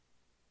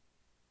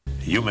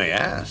You may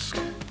ask,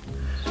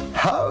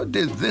 how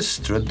did this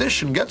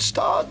tradition get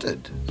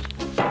started?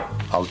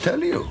 I'll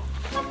tell you.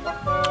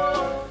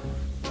 I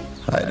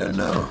don't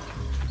know.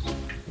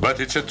 But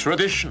it's a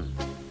tradition.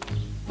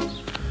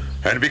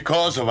 And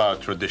because of our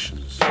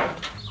traditions,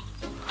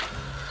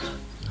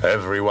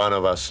 every one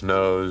of us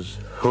knows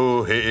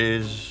who he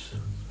is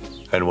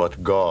and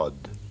what God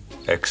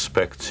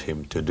expects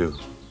him to do.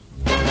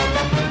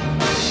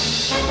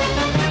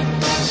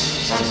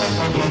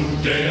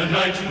 Day and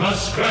night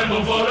must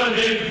scramble for a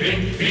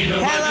living.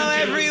 Hello,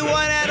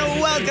 everyone, and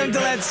welcome to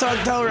Let's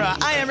Talk Torah.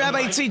 I am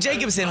Rabbi Tzvi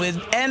Jacobson with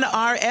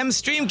NRM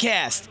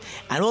Streamcast,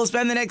 and we'll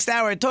spend the next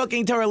hour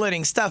talking Torah,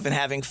 learning stuff, and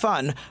having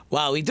fun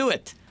while we do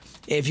it.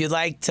 If you'd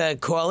like to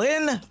call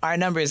in, our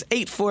number is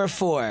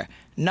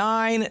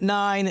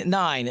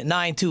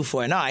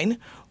 844-999-9249,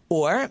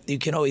 or you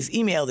can always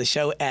email the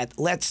show at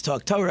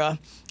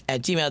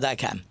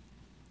letstalktorah@gmail.com.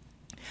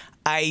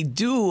 I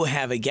do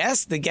have a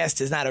guest. The guest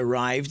has not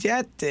arrived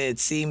yet. It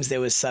seems there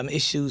was some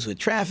issues with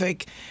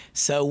traffic.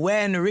 So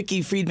when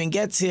Ricky Friedman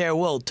gets here,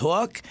 we'll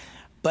talk.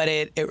 But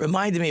it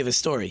reminded me of a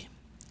story.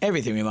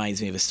 Everything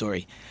reminds me of a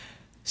story.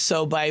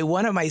 So by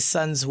one of my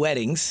son's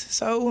weddings,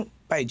 so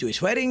by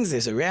Jewish weddings,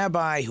 there's a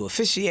rabbi who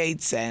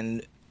officiates,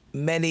 and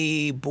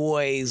many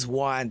boys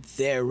want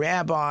their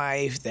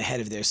rabbi, the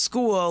head of their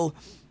school.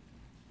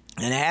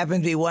 And it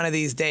happened to be one of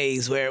these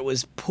days where it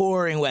was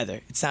pouring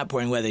weather. It's not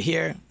pouring weather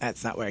here.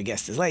 That's not where our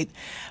guest is late.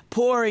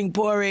 Pouring,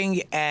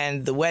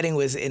 and the wedding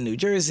was in New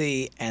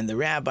Jersey, and the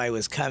rabbi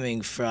was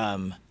coming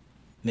from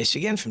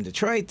Michigan, from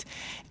Detroit,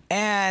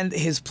 and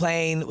his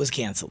plane was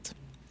canceled.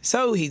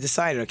 So he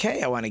decided,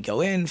 okay, I want to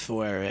go in he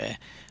wanted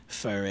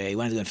to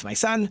go in for my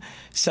son.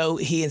 So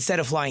he, instead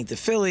of flying to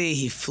Philly,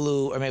 he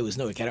flew, or maybe it was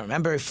Newark, I don't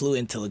remember, flew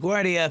into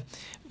LaGuardia,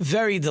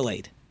 very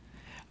delayed.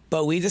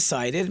 But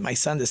my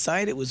son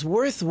decided it was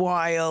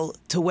worthwhile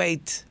to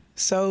wait.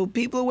 So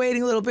people are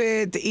waiting a little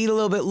bit, to eat a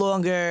little bit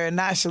longer,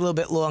 nosh a little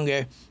bit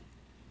longer.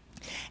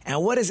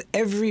 And what does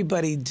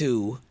everybody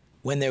do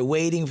when they're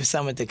waiting for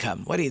someone to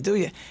come? What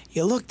do?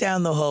 You look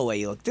down the hallway.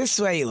 You look this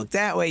way, you look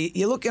that way.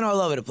 You're looking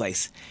all over the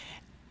place.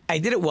 I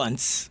did it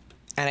once,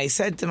 and I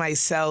said to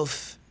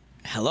myself,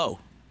 hello,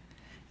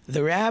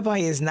 the rabbi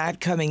is not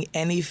coming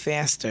any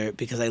faster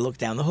because I looked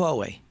down the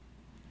hallway.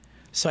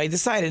 So I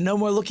decided no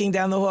more looking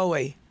down the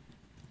hallway.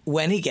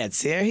 When he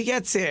gets here, he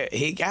gets here.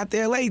 He got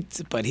there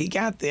late, but he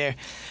got there.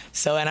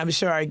 So, and I'm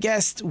sure our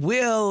guest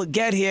will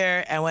get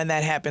here, and when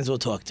that happens, we'll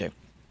talk to her.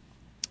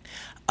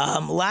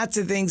 Lots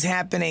of things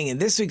happening in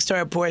this week's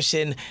Torah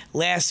portion.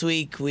 Last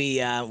week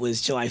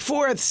was July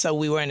 4th, so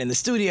we weren't in the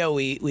studio.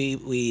 We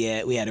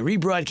had a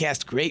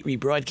rebroadcast, great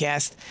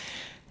rebroadcast,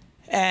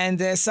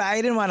 and so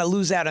I didn't want to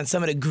lose out on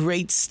some of the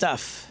great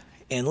stuff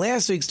in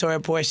last week's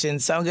Torah portion.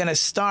 So I'm going to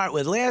start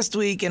with last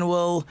week, and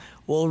we'll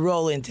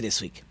roll into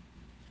this week.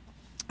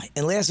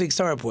 In last week's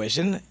Torah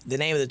portion, the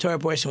name of the Torah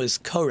portion was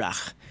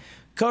Korach.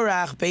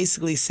 Korach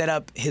basically set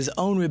up his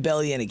own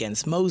rebellion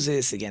against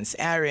Moses, against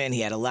Aaron.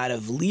 He had a lot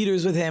of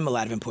leaders with him, a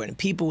lot of important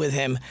people with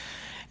him.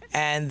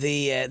 And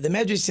the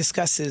Medrash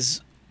discusses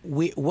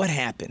what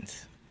happened.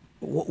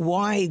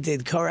 Why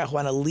did Korach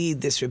want to lead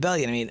this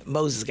rebellion? I mean,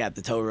 Moses got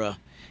the Torah.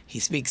 He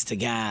speaks to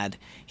God.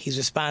 He's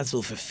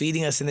responsible for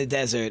feeding us in the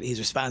desert. He's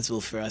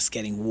responsible for us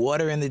getting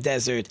water in the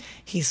desert.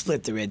 He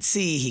split the Red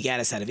Sea. He got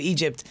us out of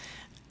Egypt.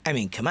 I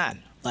mean, come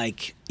on.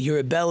 Like, you're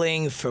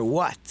rebelling for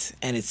what?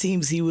 And it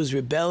seems he was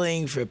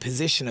rebelling for a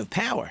position of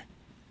power.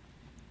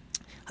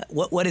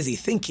 What is he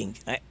thinking?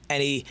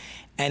 And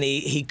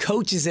he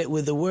coaches it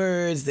with the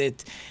words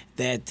that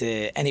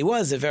and he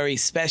was a very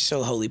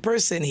special holy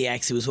person. He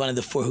actually was one of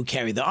the four who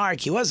carried the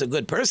ark. He was a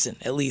good person,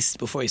 at least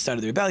before he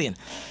started the rebellion.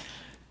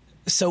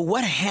 So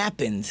what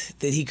happened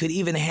that he could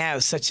even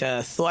have such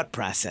a thought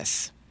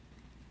process?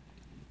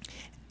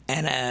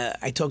 And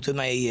I talked with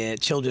my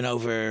children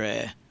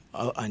over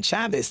on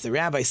Shabbos. The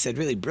rabbi said,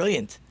 really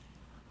brilliant.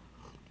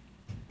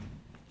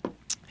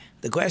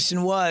 The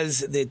question was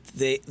that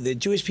the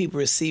Jewish people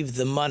received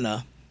the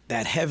manna,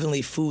 that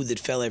heavenly food that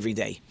fell every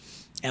day.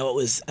 And what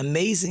was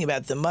amazing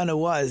about the manna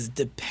was,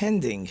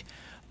 depending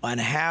on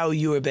how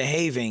you were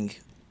behaving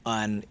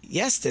on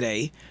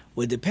yesterday,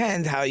 would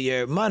depend how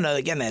your manna,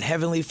 again, that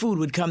heavenly food,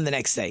 would come the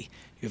next day.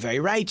 You're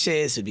very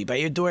righteous, it would be by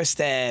your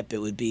doorstep, it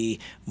would be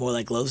more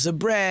like loaves of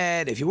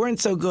bread. If you weren't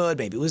so good,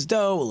 maybe it was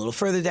dough a little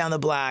further down the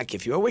block.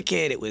 If you were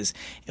wicked, it was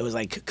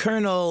like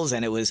kernels,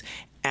 and it was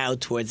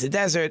out towards the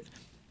desert.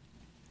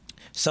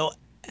 So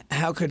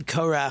how could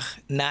Korach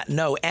not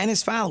know, and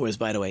his followers,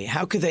 by the way,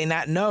 how could they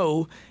not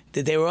know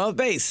that they were off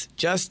base?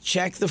 Just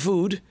check the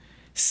food,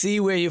 see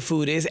where your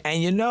food is,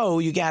 and you know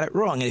you got it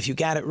wrong. And if you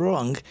got it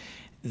wrong,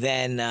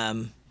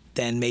 then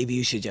maybe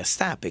you should just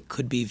stop. It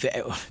could be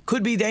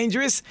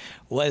dangerous,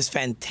 was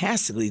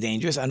fantastically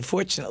dangerous.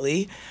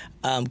 Unfortunately,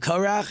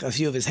 Korach, a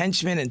few of his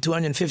henchmen, and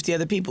 250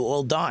 other people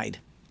all died.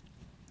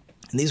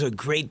 And these were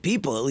great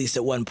people, at least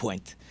at one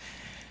point.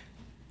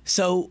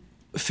 So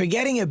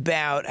forgetting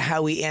about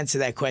how we answer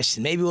that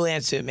question, maybe we'll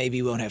answer it,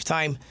 maybe we won't have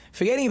time.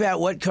 Forgetting about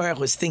what Korach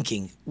was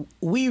thinking,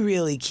 we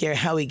really care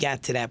how he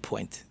got to that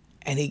point.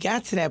 And he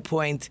got to that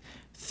point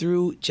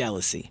through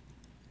jealousy.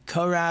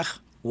 Korach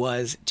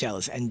was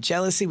jealous. And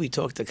jealousy, we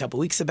talked a couple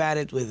weeks about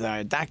it with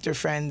our doctor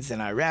friends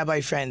and our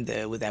rabbi friend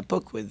with that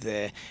book with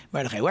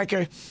Mordechai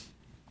Wecker.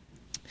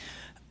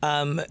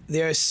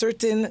 There are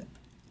certain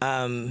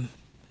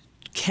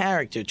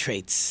character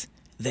traits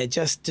that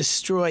just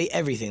destroy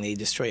everything. They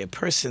destroy a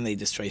person, they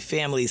destroy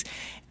families.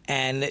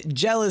 And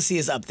jealousy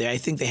is up there. I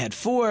think they had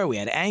 4. We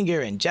had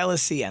anger and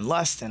jealousy and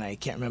lust, and I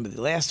can't remember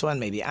the last one,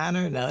 maybe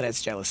honor. No,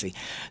 that's jealousy.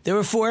 There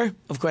were 4.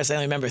 Of course, I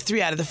only remember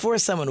 3 out of the 4.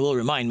 Someone will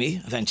remind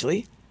me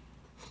eventually.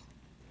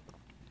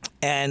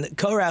 And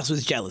Korach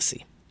was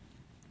jealousy.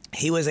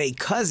 He was a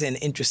cousin,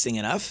 interesting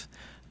enough,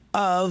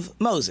 of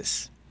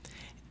Moses.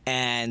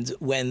 And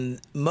when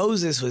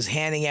Moses was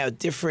handing out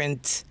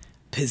different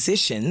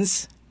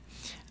positions,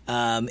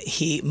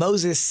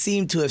 Moses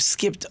seemed to have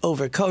skipped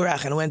over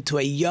Korach and went to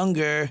a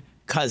younger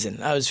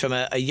cousin. I was from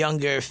a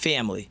younger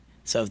family.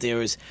 So if there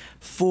was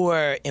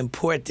 4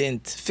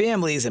 important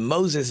families and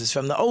Moses is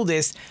from the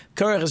oldest,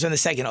 Korach is from the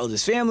second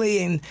oldest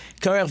family, and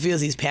Korach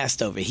feels he's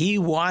passed over. He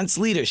wants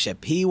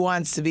leadership. He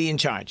wants to be in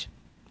charge.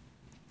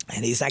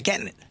 And he's not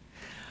getting it.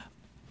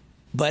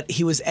 But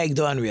he was egged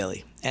on,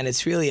 really. And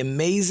it's really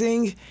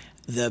amazing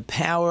the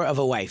power of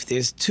a wife.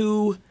 There's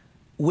 2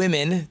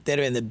 women that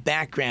are in the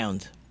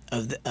background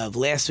of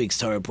last week's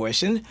Torah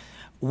portion.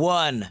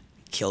 One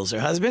kills her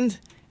husband,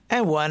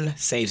 and one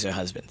saves her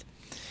husband.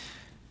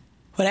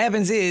 What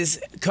happens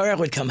is, Korach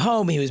would come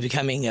home, he was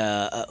becoming,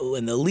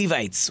 when the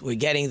Levites were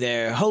getting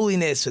their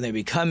holiness, when they were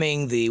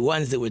becoming the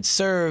ones that would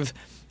serve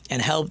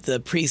and help the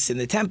priests in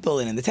the temple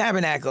and in the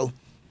tabernacle.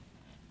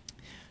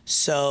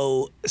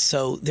 So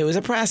there was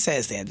a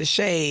process. They had to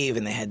shave,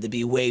 and they had to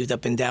be waved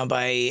up and down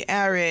by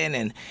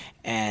Aaron,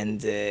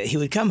 and he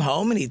would come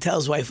home, and he'd tell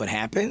his wife what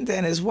happened,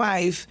 and his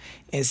wife,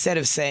 instead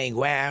of saying,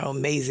 wow,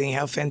 amazing,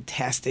 how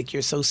fantastic,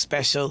 you're so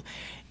special,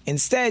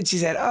 instead she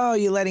said, oh,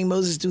 you're letting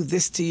Moses do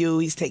this to you,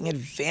 he's taking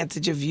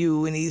advantage of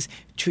you, and he's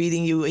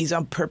treating you, he's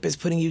on purpose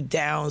putting you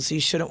down, so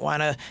you shouldn't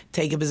want to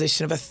take a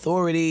position of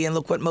authority, and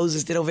look what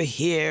Moses did over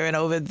here and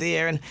over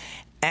there,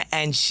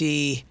 and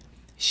she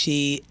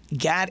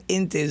got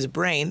into his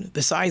brain,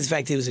 besides the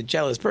fact he was a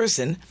jealous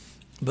person,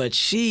 but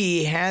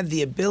she had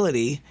the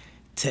ability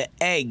to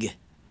egg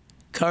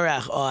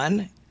Korach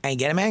on and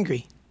get him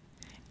angry.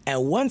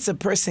 And once a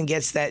person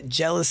gets that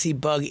jealousy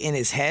bug in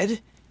his head,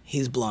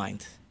 he's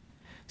blind.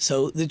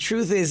 So the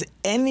truth is,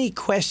 any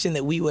question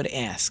that we would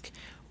ask,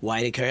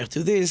 why did Korach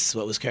do this?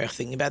 What was Korach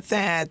thinking about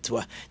that?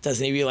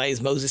 Doesn't he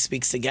realize Moses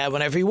speaks to God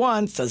whenever he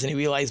wants? Doesn't he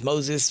realize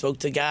Moses spoke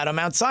to God on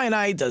Mount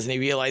Sinai? Doesn't he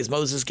realize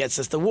Moses gets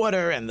us the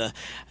water and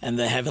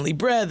the heavenly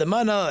bread, the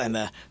manna and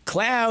the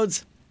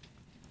clouds?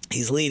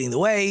 He's leading the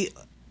way.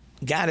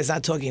 God is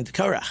not talking to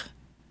Korach.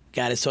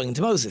 God is talking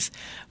to Moses.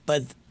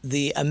 But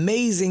the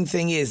amazing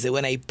thing is that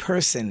when a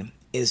person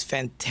is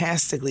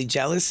fantastically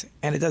jealous,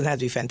 and it doesn't have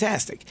to be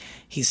fantastic,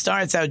 he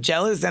starts out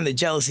jealous, then the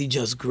jealousy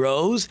just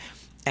grows.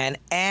 And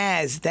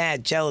as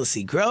that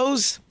jealousy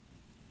grows,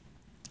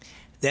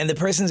 then the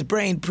person's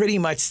brain pretty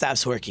much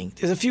stops working.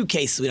 There's a few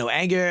cases,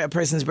 anger, a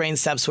person's brain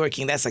stops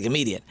working, that's like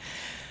immediate.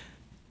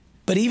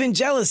 But even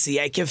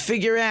jealousy, I can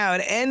figure out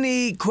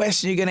any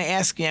question you're going to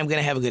ask me, I'm going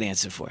to have a good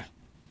answer for.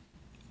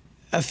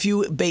 A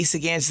few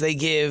basic answers they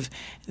give,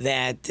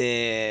 that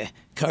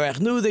Korach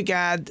knew that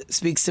God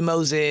speaks to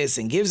Moses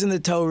and gives him the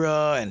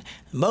Torah, and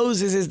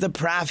Moses is the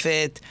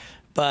prophet.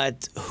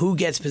 But who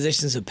gets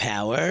positions of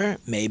power?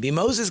 Maybe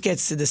Moses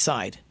gets to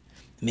decide.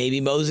 Maybe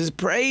Moses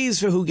prays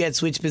for who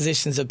gets which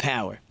positions of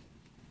power.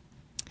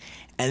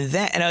 And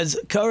as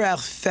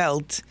Korach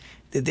felt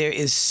that there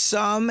is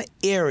some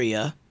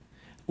area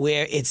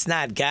where it's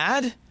not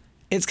God,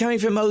 it's coming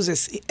from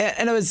Moses. In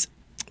other words,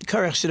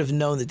 Korach should have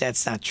known that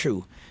that's not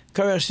true.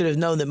 Korach should have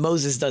known that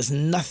Moses does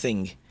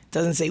nothing,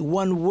 doesn't say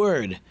one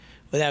word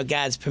without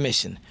God's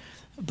permission.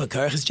 But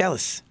Korach is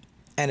jealous.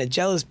 And a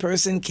jealous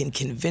person can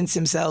convince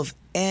himself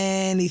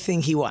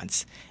anything he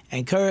wants.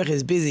 And Korach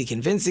is busy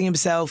convincing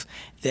himself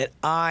that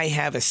I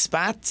have a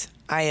spot,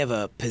 I have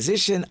a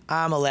position,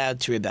 I'm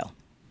allowed to rebel.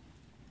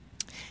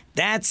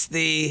 That's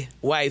the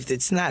wife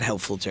that's not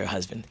helpful to her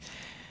husband.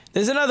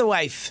 There's another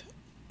wife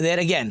that,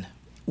 again,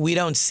 we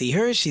don't see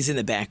her. She's in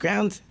the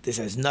background. This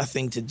has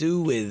nothing to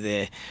do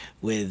with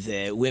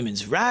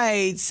women's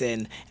rights,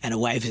 and a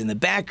wife is in the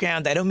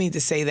background. I don't mean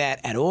to say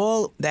that at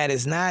all. That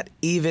is not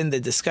even the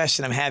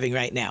discussion I'm having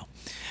right now.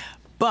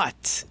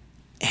 But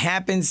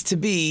happens to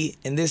be,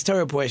 in this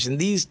Torah portion,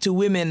 these 2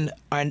 women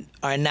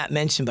are not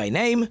mentioned by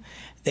name.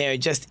 They're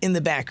just in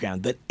the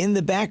background. But in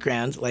the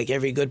background, like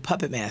every good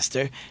puppet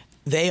master,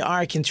 they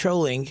are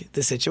controlling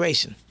the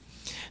situation.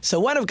 So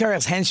one of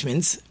Korach's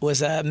henchmen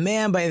was a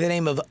man by the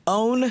name of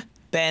On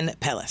ben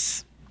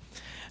Peles.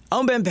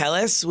 On ben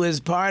Peles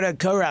was part of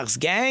Korach's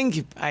gang,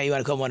 you want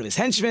to call him one of his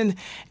henchmen,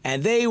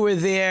 and they were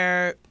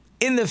there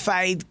in the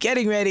fight,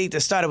 getting ready to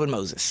start up with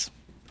Moses.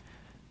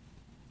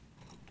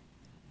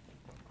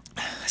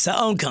 So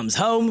On comes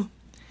home,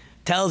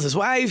 tells his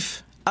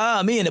wife,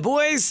 me and the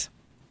boys,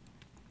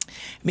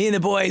 Me and the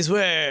boys,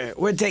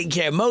 we're taking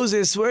care of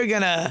Moses. We're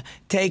going to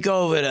take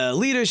over the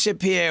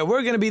leadership here.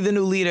 We're going to be the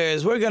new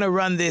leaders. We're going to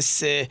run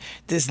this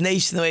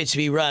nation the way it should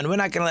be run. We're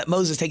not going to let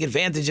Moses take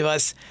advantage of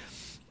us.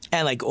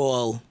 And like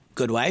all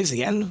good wives,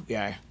 again, we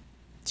are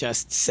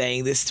just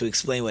saying this to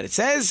explain what it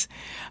says.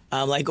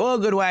 Like all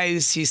good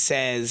wives, she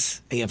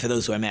says, again, for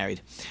those who are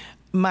married,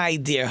 my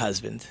dear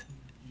husband,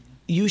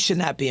 you should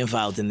not be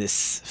involved in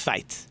this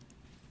fight.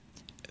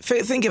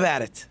 Think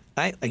about it,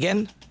 right?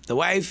 Again, the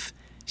wife,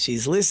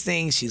 she's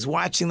listening, she's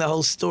watching the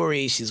whole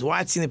story, she's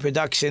watching the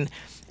production,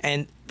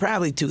 and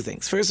probably two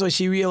things. First of all,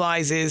 she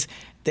realizes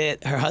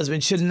that her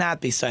husband should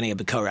not be starting up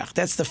a Korach.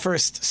 That's the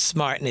first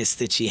smartness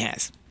that she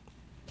has.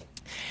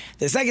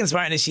 The second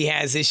smartness she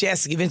has is she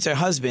has to convince her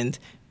husband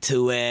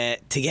to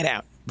get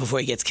out before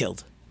he gets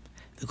killed.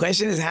 The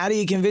question is, how do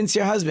you convince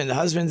your husband? The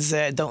husbands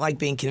don't like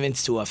being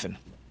convinced too often.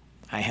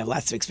 I have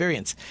lots of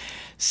experience.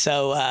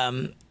 So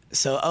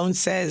Owen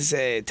says,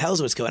 tells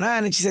her what's going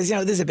on, and she says,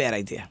 this is a bad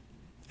idea.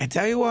 I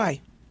tell you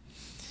why.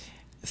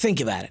 Think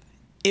about it.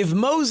 If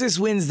Moses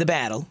wins the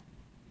battle,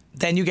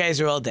 then you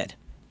guys are all dead.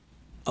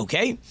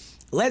 Okay?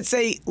 Let's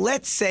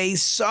say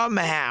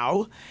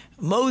somehow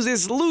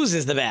Moses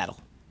loses the battle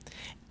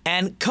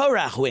and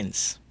Korach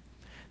wins.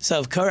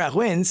 So if Korach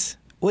wins,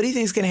 what do you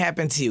think is going to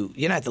happen to you?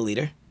 You're not the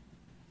leader.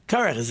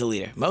 Korach is the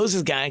leader. Moses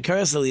is gone,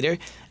 Korach is the leader,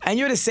 and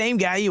you're the same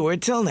guy you were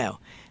till now.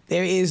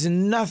 There is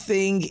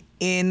nothing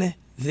in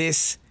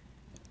this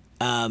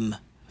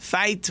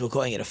fight, we're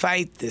calling it a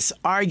fight, this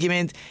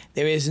argument,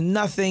 there is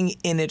nothing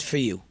in it for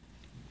you.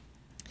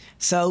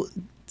 So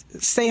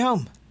stay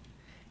home.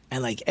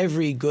 And like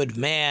every good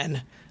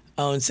man,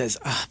 Owen says,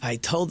 I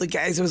told the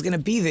guys I was going to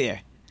be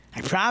there. I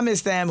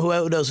promised them,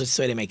 who knows what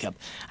story to make up.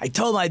 I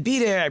told them I'd be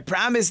there. I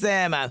promised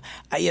them.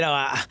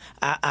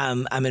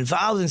 I'm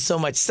involved in so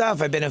much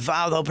stuff. I've been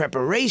involved in the whole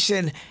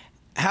preparation.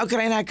 How could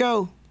I not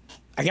go?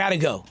 I got to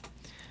go.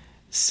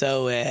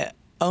 So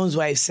Owen's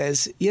wife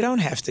says, you don't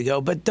have to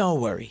go, but don't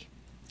worry.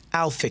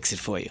 I'll fix it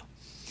for you.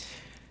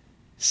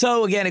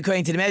 So again,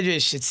 according to the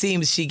Medrash, it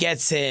seems she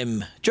gets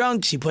him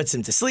drunk. She puts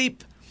him to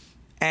sleep.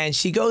 And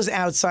she goes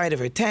outside of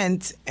her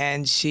tent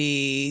and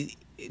she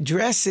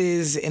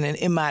dresses in an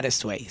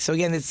immodest way. So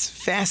again, it's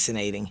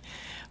fascinating.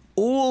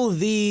 All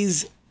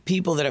these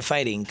people that are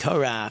fighting,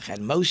 Korach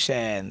and Moshe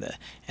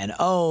and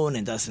On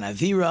and Dasan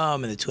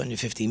Aviram and the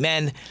 250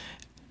 men,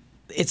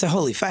 it's a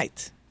holy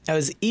fight. That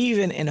was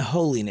even in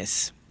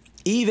holiness,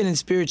 even in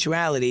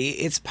spirituality,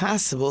 it's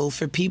possible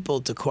for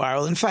people to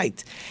quarrel and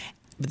fight.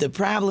 But the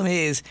problem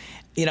is,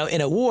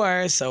 in a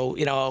war,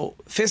 so,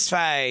 fist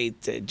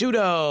fight,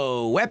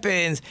 judo,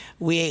 weapons,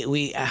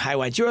 I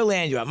want your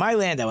land, you want my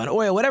land, I want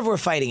oil, whatever we're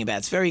fighting about,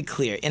 it's very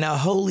clear. In a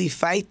holy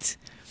fight,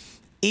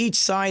 each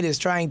side is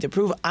trying to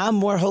prove, I'm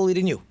more holy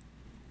than you.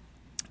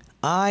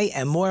 I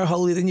am more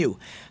holy than you.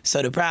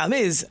 So the problem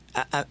is,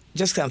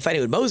 just because I'm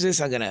fighting with Moses,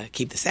 I'm going to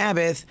keep the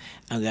Sabbath,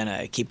 I'm going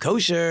to keep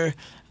kosher,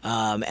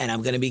 and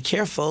I'm going to be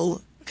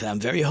careful, because I'm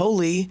very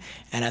holy,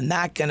 and I'm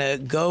not going to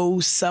go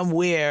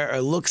somewhere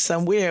or look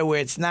somewhere where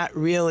it's not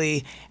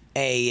really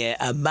a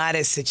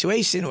modest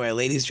situation where a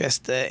lady's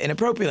dressed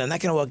inappropriately. I'm not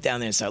going to walk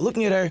down there and start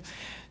looking at her.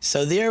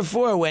 So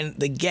therefore, when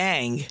the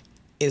gang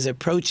is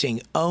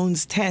approaching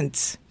On's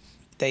tent,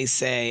 they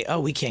say,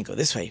 we can't go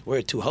this way.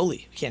 We're too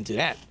holy. We can't do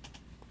that.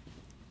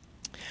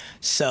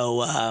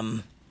 So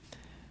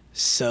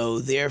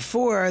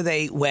therefore,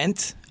 they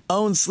went.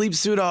 On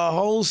sleeps through the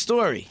whole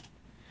story.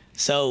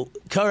 So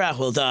Korach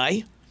will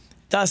die,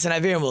 Dasan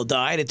Aviram will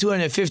die, the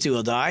 250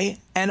 will die,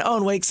 and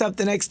On wakes up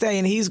the next day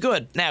and he's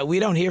good. Now, we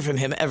don't hear from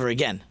him ever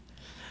again,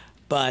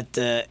 but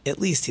at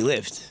least he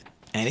lived.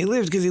 And he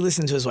lived because he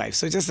listened to his wife.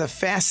 So just a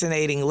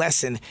fascinating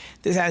lesson.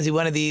 This happens to be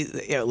one of the,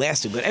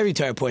 last week, but every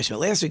Torah portion.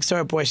 But last week's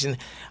Torah portion,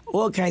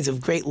 all kinds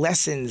of great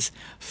lessons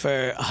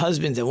for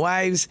husbands and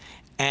wives.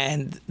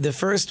 And the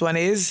first one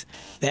is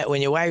that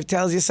when your wife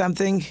tells you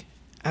something,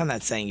 I'm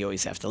not saying you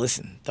always have to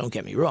listen, don't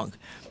get me wrong.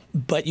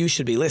 But you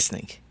should be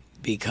listening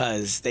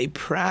because they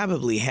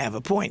probably have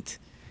a point.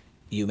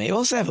 You may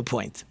also have a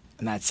point.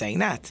 I'm not saying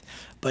that.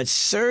 But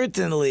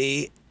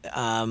certainly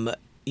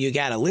you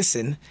got to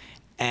listen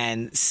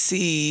and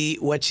see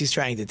what she's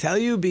trying to tell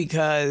you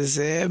because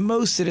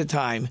most of the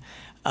time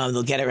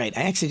they'll get it right.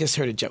 I actually just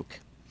heard a joke.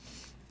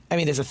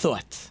 There's a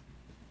thought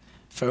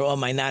for all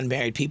my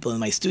non-married people in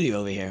my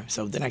studio over here,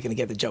 so they're not going to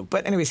get the joke.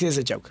 But anyways, here's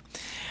a joke.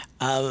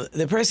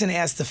 The person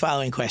asked the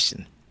following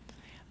question.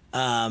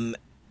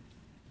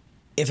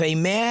 If a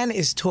man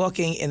is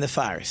talking in the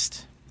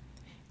forest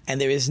and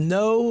there is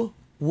no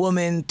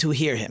woman to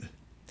hear him,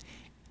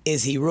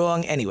 is he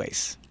wrong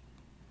anyways?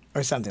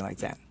 Or something like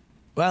that.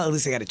 Well, at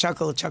least I got a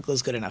chuckle. A chuckle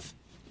is good enough.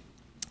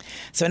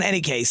 So in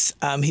any case,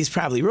 he's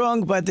probably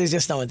wrong, but there's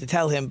just no one to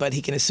tell him, but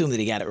he can assume that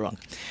he got it wrong.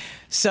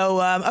 So,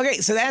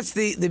 so that's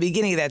the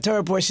beginning of that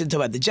Torah portion, talk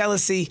about the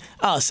jealousy.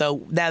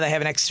 So now that I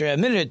have an extra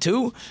minute or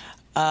two,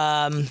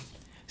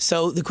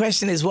 so the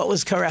question is, what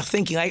was Korach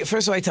thinking?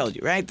 First of all, I told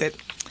you, right, that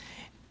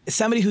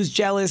somebody who's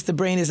jealous, the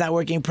brain is not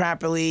working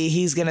properly,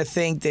 he's going to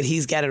think that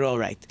he's got it all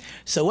right.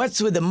 So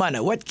what's with the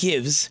manna? What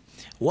gives?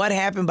 What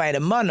happened by the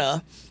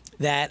manna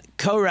that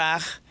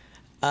Korach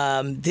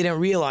didn't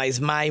realize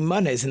my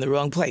mana is in the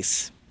wrong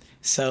place.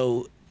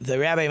 So the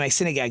rabbi in my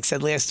synagogue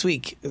said last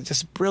week, it was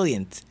just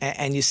brilliant.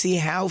 And you see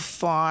how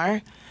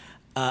far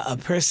a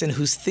person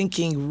who's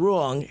thinking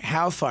wrong,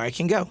 how far it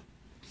can go.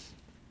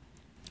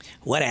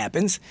 What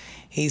happens?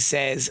 He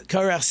says,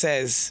 Korach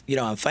says,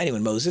 I'm fighting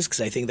with Moses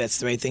because I think that's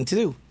the right thing to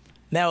do.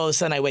 Now all of a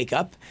sudden I wake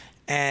up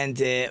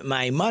and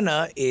my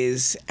mana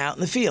is out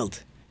in the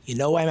field. You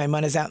know why my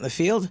mana is out in the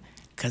field?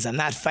 Because I'm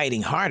not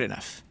fighting hard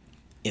enough.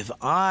 If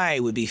I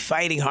would be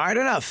fighting hard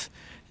enough,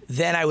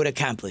 then I would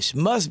accomplish.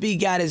 Must be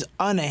God is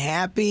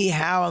unhappy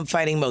how I'm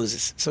fighting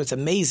Moses. So it's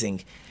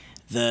amazing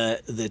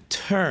the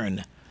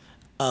turn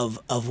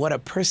of what a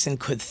person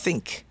could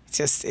think.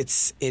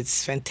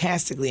 It's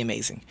fantastically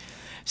amazing.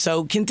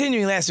 So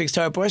continuing last week's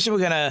Torah portion, we're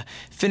going to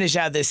finish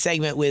out this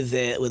segment with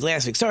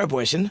last week's Torah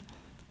portion.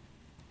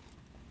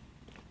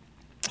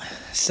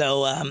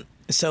 So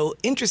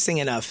interesting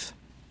enough,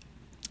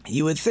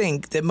 you would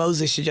think that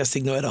Moses should just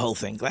ignore the whole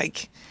thing.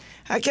 Like,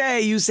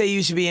 okay, you say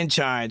you should be in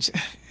charge.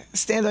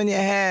 Stand on your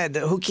head.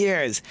 Who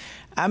cares?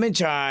 I'm in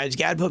charge.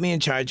 God put me in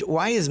charge.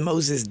 Why is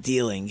Moses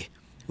dealing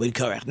with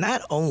Korach?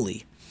 Not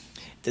only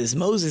does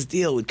Moses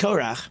deal with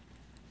Korach,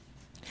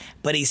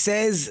 but he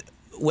says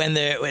when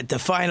they're at the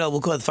final,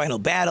 we'll call it the final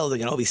battle, they're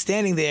going to all be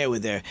standing there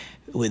with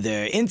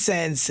their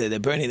incense. They're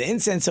burning the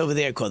incense over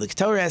there called the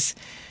Ketores.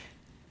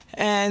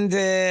 And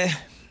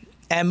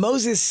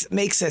Moses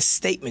makes a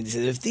statement. He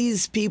says, if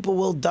these people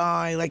will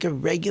die like a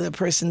regular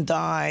person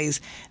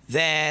dies,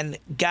 then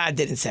God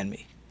didn't send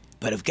me.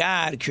 But if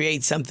God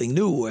creates something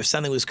new, or if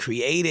something was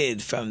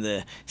created from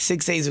the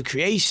 6 days of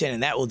creation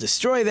and that will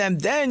destroy them,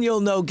 then you'll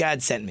know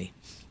God sent me.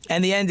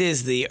 And the end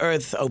is the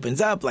earth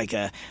opens up like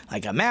a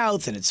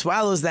mouth and it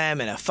swallows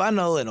them in a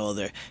funnel, and all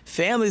their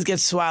families get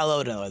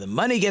swallowed, and all the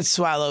money gets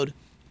swallowed.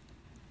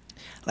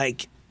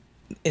 Like,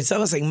 it's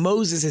almost like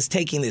Moses is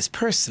taking this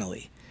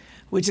personally,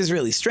 which is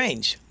really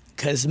strange,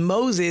 because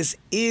Moses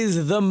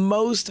is the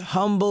most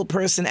humble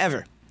person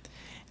ever.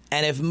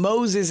 And if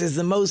Moses is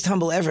the most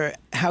humble ever,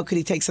 how could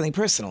he take something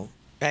personal?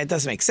 Right? It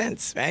doesn't make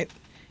sense, right?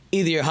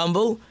 Either you're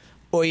humble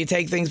or you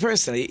take things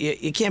personally.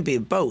 You can't be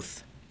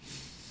both.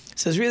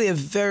 So it's really a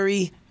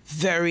very,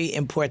 very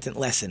important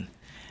lesson.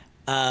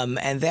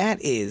 And that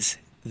is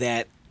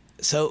that,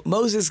 so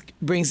Moses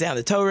brings down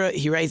the Torah,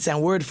 he writes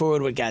down word for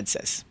word what God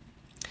says.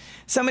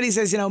 Somebody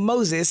says,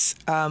 Moses,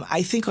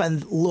 I think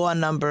on law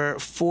number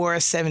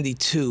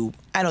 472,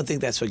 I don't think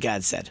that's what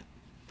God said.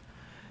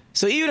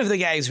 So even if the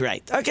guy's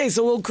right, okay,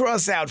 so we'll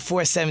cross out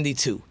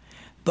 472.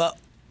 But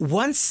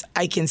once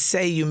I can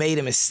say you made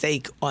a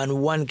mistake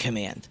on one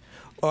command,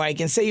 or I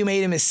can say you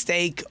made a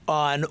mistake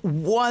on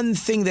one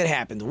thing that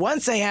happened,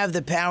 once I have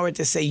the power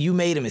to say you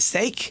made a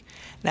mistake,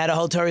 now the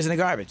whole Torah is in the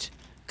garbage,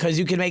 because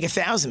you can make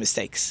 1,000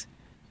 mistakes.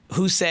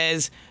 Who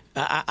says,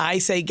 I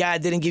say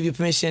God didn't give you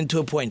permission to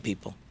appoint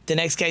people. The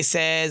next guy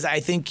says, I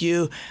think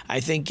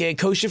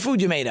kosher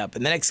food you made up.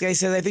 And the next guy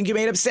says, I think you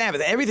made up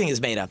Sabbath. Everything is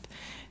made up.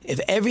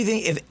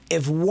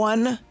 If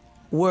one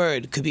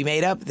word could be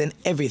made up, then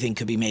everything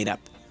could be made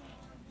up.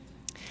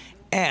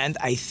 And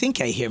I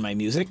think I hear my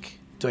music.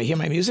 Do I hear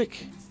my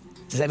music?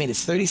 Does that mean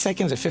it's 30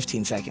 seconds or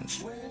 15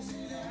 seconds?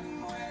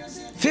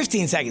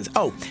 15 seconds.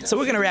 Oh, so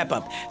we're going to wrap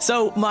up.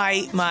 So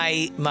my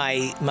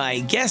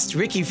guest,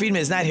 Ricky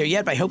Friedman, is not here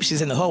yet, but I hope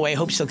she's in the hallway. I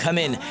hope she'll come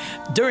in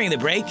during the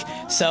break.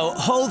 So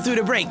hold through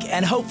the break,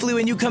 and hopefully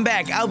when you come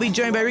back, I'll be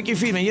joined by Ricky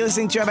Friedman. You're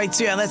listening to Rabbi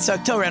Tzvi on Let's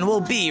Talk Torah, and we'll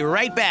be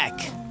right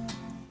back.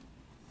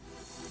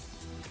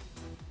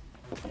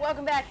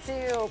 Welcome back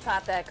to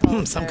Pop That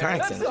Culture. Some car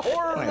accident. That's a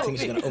horror movie. I think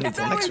she's going to owe me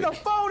till next The week.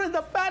 phone in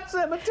the Pet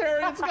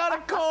Cemetery. It's got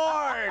a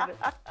cord.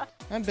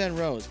 I'm Ben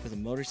Rose for the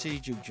Motor City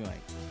Juke Joint.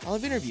 I'll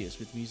have interviews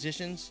with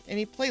musicians and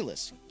a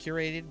playlist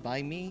curated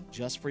by me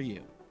just for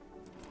you.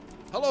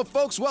 Hello,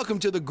 folks. Welcome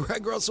to the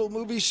Greg Russell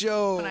Movie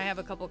Show. When I have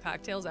a couple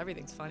cocktails,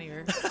 everything's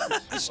funnier.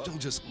 I still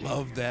just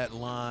love that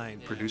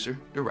line. Producer,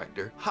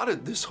 director, how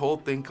did this whole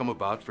thing come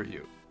about for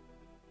you?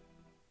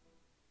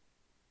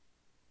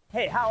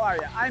 Hey, how are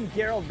you? I'm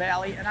Gerald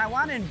Valley, and I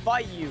want to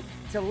invite you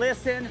to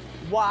listen,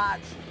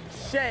 watch,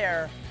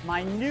 share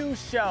my new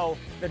show,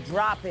 The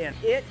Drop-In.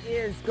 It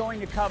is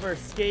going to cover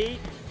skate,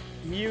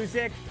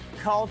 music,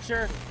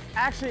 culture,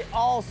 actually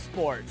all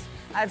sports.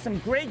 I have some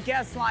great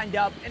guests lined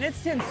up, and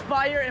it's to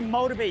inspire and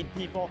motivate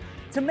people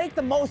to make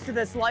the most of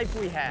this life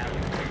we have.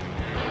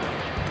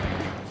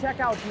 Check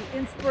out the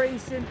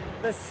inspiration,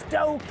 the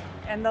stoke,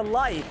 and the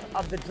life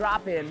of The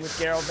Drop-In with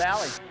Gerald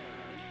Valley.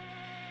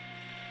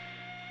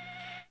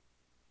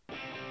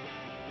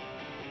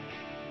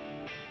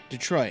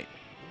 Detroit.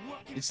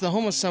 It's the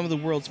home of some of the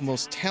world's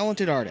most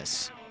talented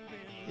artists.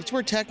 It's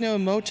where techno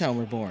and Motown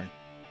were born.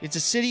 It's a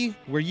city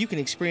where you can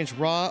experience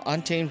raw,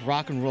 untamed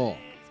rock and roll.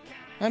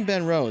 I'm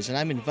Ben Rose, and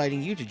I'm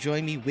inviting you to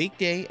join me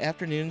weekday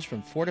afternoons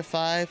from 4 to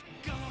 5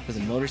 for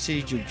the Motor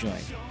City Juke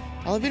Joint.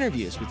 I'll have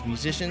interviews with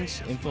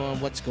musicians, info on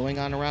what's going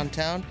on around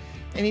town,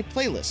 and a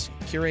playlist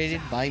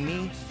curated by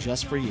me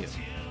just for you.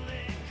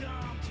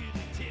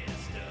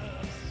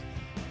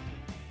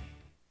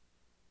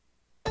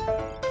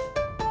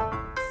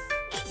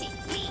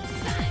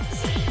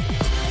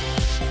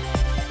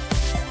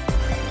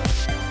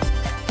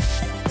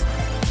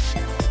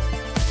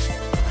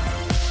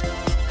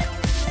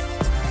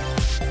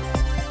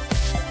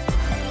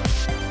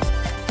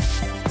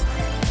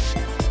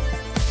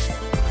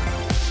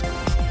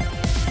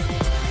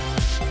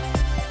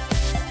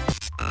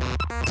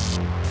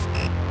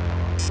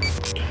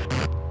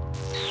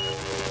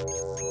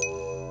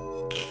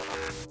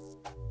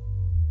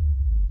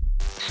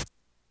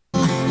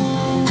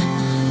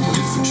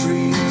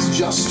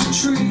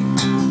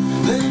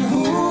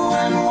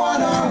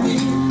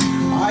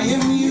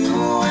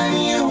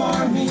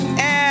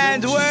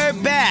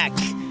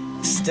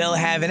 Still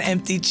have an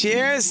empty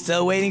chair,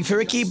 still waiting for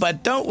Ricky,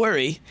 but don't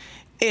worry.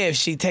 If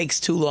she takes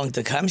too long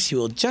to come, she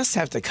will just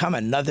have to come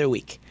another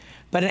week.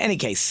 But in any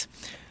case,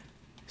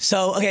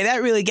 so, okay,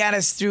 that really got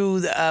us through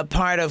the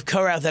part of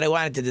Korach that I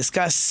wanted to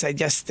discuss. I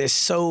guess there's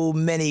so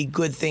many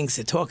good things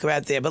to talk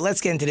about there, but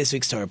let's get into this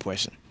week's Torah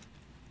portion.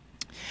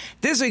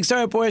 This week's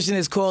Torah portion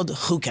is called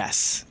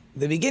Chukas.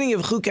 The beginning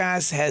of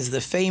Chukas has the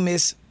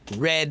famous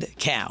red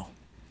cow.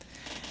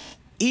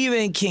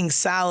 Even King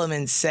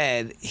Solomon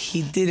said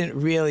he didn't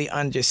really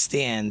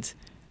understand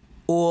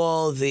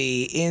all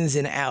the ins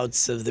and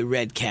outs of the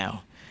red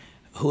cow.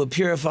 Who it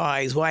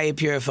purifies, why it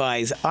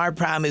purifies. Our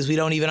problem is we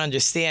don't even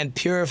understand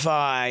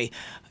purify,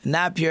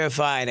 not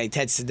purified. I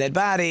touched the dead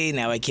body,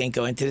 now I can't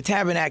go into the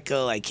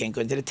tabernacle, I can't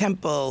go into the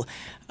temple.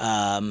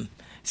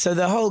 So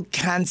the whole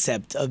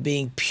concept of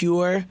being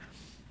pure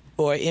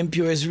or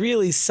impure is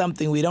really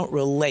something we don't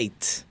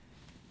relate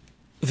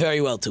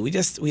very well to.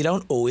 We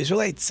don't always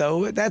relate,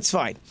 so that's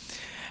fine.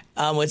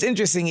 What's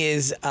interesting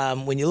is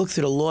when you look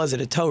through the laws of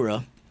the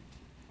Torah,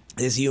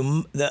 there's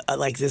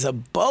a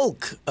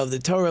bulk of the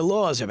Torah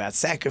laws about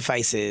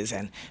sacrifices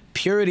and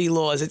purity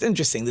laws. It's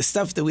interesting. The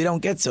stuff that we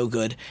don't get so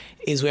good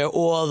is where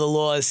all the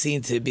laws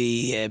seem to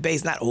be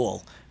based, not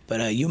all, but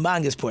a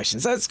humongous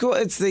portion. So it's cool.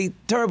 It's the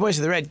Torah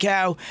portion of the red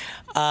cow.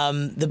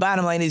 The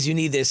bottom line is you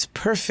need this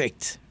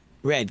perfect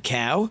red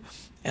cow.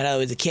 In other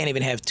words, it can't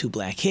even have two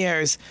black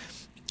hairs.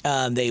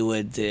 They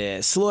would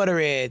slaughter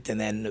it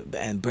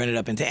and burn it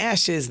up into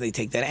ashes. And they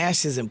take that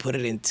ashes and put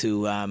it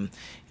into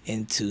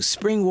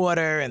spring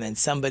water, and then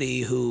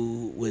somebody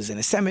who was in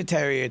a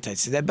cemetery or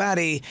touched their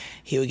body,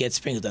 he would get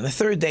sprinkled on the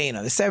third day and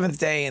on the seventh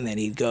day, and then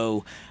he'd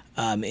go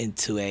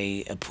into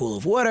a pool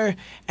of water,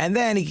 and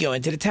then he'd go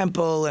into the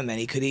temple, and then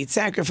he could eat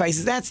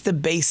sacrifices. That's the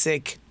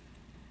basic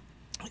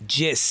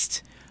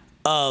gist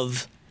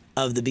of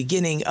the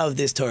beginning of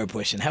this Torah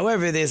portion.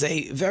 However, there's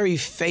a very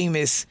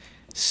famous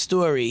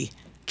story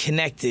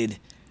connected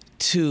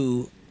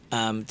to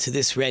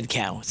this red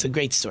cow. It's a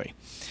great story.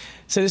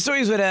 So the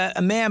story is with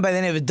a man by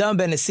the name of Dan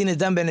ben Nesina.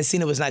 Dan ben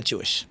Nesina was not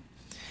Jewish.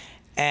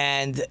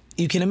 And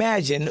you can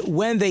imagine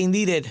when they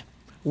needed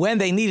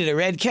a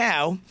red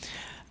cow,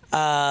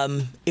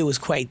 it was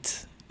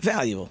quite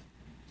valuable.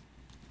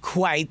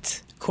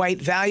 Quite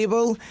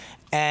valuable.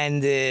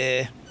 And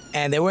there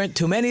weren't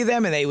too many of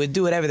them, and they would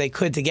do whatever they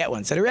could to get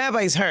one. So the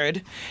rabbis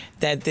heard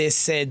that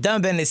this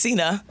Dan ben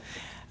Nesina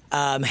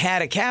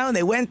had a cow, and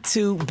they went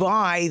to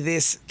buy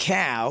this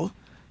cow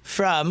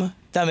from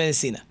Dan ben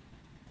Nesina.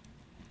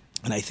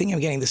 And I think I'm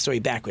getting the story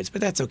backwards,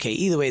 but that's okay.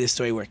 Either way, the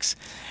story works.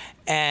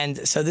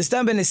 And so this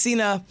Dan ben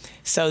Nesina,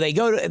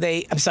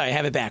 I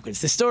have it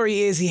backwards. The story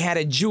is he had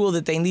a jewel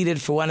that they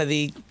needed for one of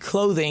the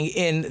clothing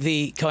in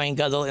the Kohen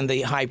Gadol and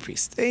the high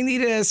priest. They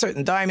needed a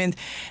certain diamond.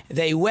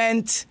 They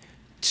went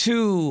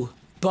to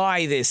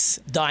buy this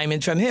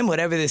diamond from him,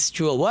 whatever this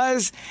jewel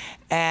was.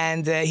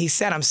 And he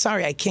said, I'm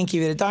sorry, I can't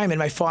give you the diamond.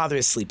 My father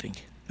is sleeping.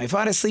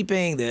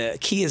 The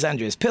key is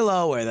under his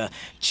pillow, or the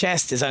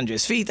chest is under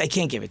his feet. I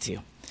can't give it to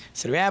you.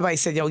 So the rabbi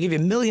said, I'll give you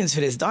millions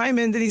for this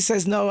diamond. And he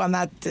says, no, I'm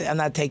not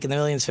taking the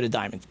millions for the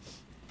diamond.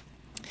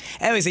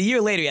 Anyways, a year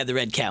later, he had the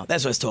red cow.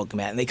 That's what I was talking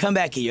about. And they come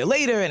back a year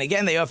later, and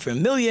again, they offer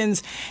him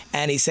millions.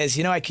 And he says,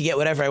 I could get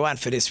whatever I want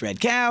for this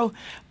red cow,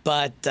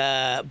 but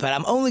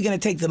I'm only going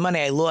to take the money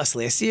I lost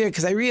last year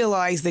because I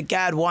realized that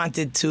God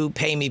wanted to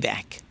pay me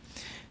back.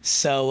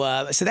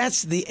 So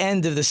that's the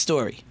end of the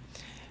story.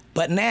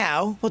 But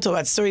now, we'll talk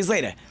about stories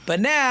later. But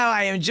now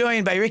I am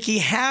joined by Ricky.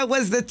 How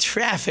was the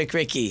traffic,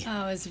 Ricky?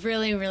 Oh, it was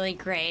really, really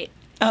great.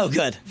 Oh,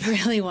 good.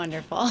 Really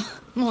wonderful.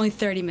 I'm only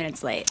 30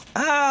 minutes late.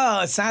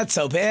 Oh, it's not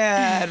so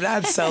bad.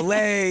 Not so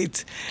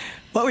late.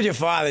 What would your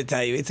father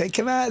tell you? He'd say,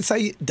 come on,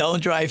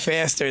 don't drive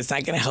faster. It's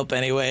not going to help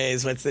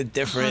anyways. What's the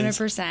difference?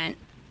 100%.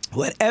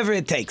 Whatever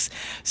it takes.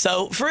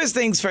 So first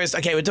things first.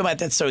 Okay, we'll talk about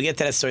that story. We'll get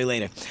to that story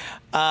later.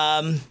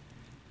 Now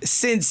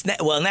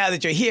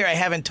that you're here, I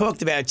haven't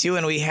talked about you,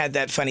 and we had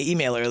that funny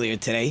email earlier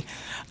today.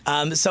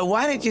 So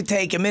why don't you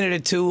take a minute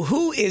or two?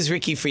 Who is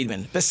Ricky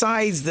Friedman,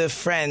 besides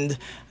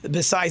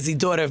the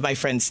daughter of my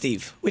friend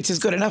Steve, which is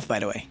good enough, by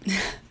the way?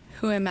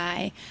 Who am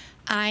I?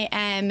 I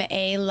am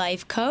a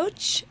life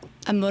coach,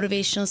 a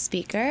motivational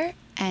speaker,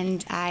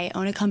 and I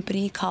own a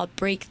company called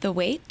Break the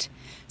Weight.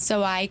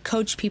 So I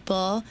coach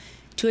people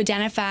to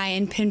identify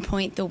and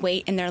pinpoint the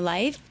weight in their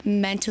life,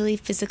 mentally,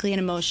 physically, and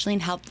emotionally,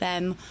 and help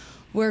them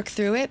work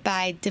through it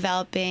by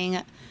developing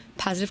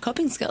positive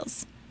coping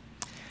skills.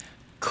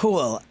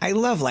 Cool. I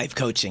love life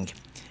coaching.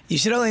 You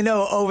should only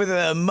know over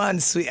the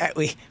months we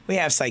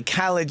have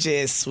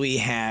psychologists, we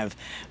have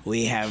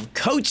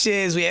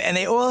coaches, and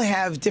they all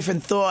have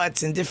different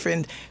thoughts and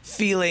different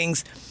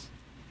feelings.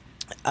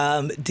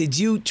 Did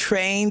you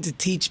train to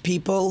teach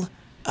people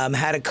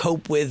how to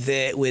cope with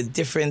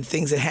different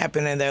things that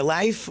happen in their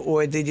life,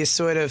 or did you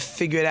sort of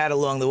figure it out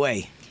along the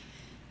way?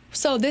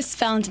 So this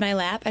fell into my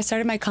lap. I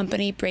started my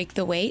company, Break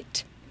the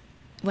Weight,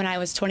 when I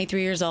was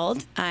 23 years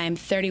old. I'm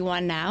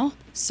 31 now.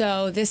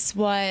 So this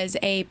was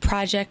a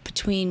project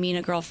between me and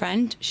a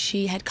girlfriend.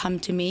 She had come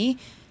to me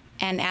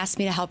and asked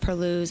me to help her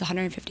lose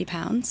 150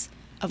 pounds.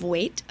 of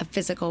weight, of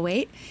physical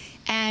weight.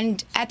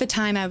 And at the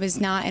time, I was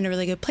not in a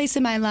really good place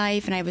in my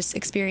life, and I was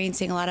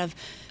experiencing a lot of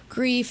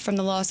grief from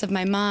the loss of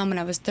my mom when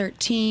I was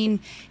 13.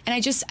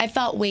 And I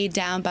felt weighed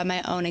down by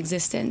my own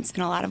existence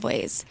in a lot of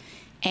ways.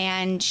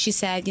 And she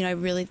said, I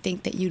really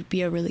think that you'd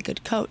be a really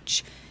good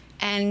coach.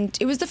 And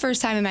it was the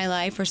first time in my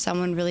life where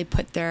someone really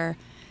put their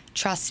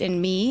trust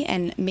in me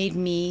and made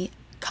me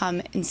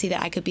come and see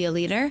that I could be a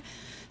leader.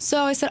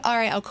 So I said, all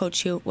right, I'll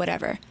coach you,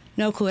 whatever.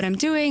 No clue what I'm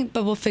doing,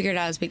 but we'll figure it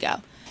out as we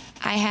go.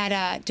 I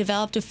had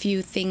developed a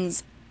few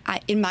things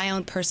in my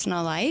own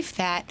personal life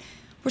that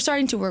were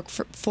starting to work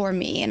for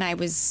me, and I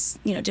was,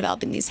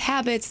 developing these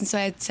habits. And so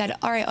I said,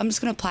 all right, I'm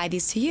just going to apply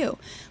these to you.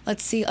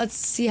 Let's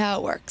see how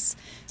it works.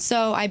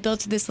 So I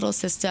built this little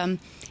system,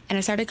 and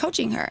I started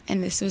coaching her.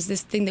 And this was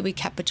this thing that we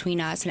kept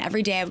between us. And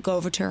every day I would go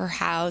over to her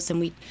house, and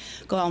we'd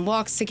go on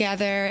walks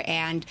together,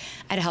 and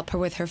I'd help her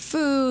with her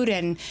food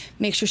and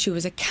make sure she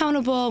was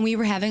accountable. And we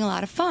were having a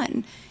lot of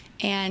fun.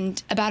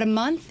 And about a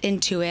month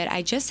into it,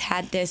 I just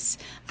had this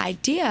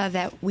idea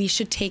that we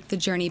should take the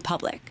journey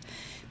public,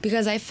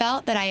 because I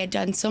felt that I had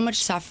done so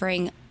much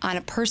suffering on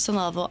a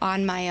personal level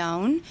on my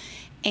own.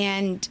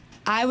 And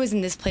I was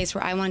in this place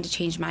where I wanted to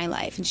change my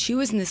life. And she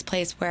was in this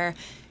place where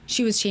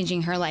she was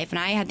changing her life, and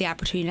I had the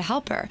opportunity to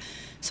help her.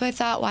 So I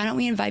thought, why don't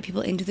we invite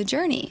people into the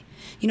journey?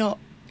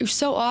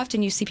 So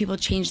often you see people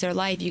change their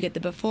life. You get the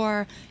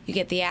before, you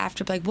get the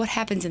after, but what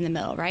happens in the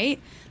middle,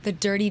 right? The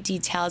dirty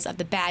details of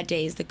the bad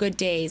days, the good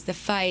days, the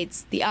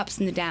fights, the ups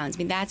and the downs.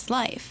 That's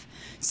life.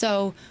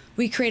 So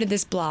we created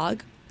this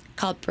blog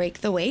called Break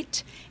the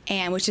Weight,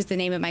 and which is the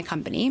name of my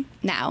company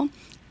now.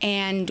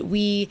 And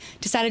we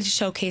decided to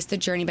showcase the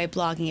journey by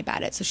blogging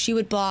about it. So she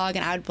would blog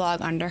and I would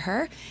blog under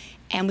her.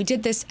 And we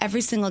did this every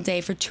single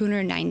day for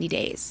 290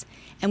 days.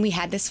 And we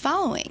had this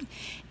following.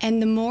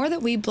 And the more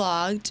that we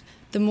blogged,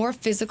 the more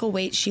physical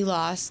weight she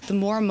lost, the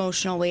more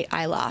emotional weight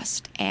I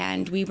lost.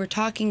 And we were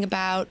talking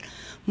about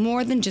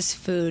more than just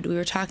food. We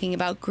were talking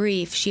about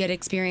grief. She had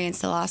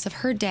experienced the loss of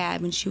her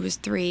dad when she was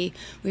 3.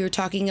 We were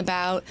talking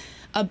about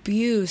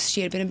abuse.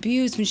 She had been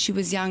abused when she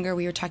was younger.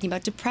 We were talking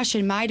about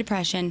depression, my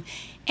depression.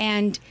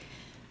 And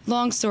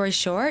long story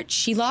short,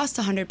 she lost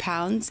 100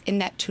 pounds in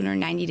that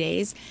 290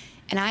 days,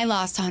 and I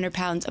lost 100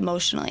 pounds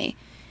emotionally.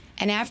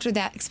 And after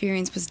that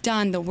experience was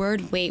done, the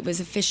word weight was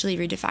officially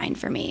redefined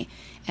for me.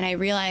 And I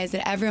realized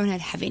that everyone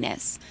had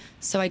heaviness.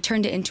 So I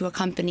turned it into a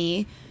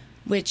company,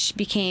 which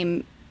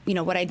became,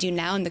 what I do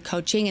now in the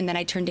coaching. And then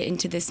I turned it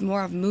into this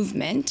more of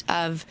movement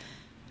of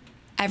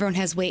everyone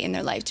has weight in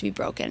their life to be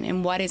broken.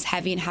 And what is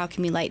heavy and how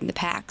can we lighten the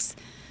packs?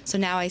 So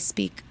now I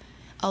speak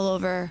all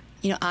over,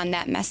 on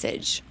that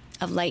message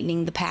of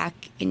lightening the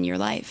pack in your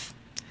life.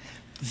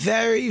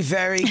 Very,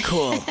 very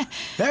cool.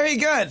 Very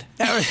good.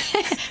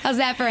 How's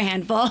that for a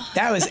handful?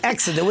 That was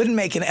excellent. It wouldn't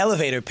make an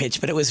elevator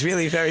pitch, but it was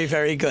really very,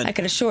 very good. I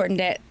could have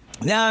shortened it.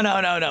 No.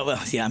 Well,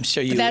 yeah, I'm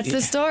sure you... But that's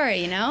the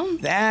story,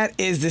 That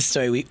is the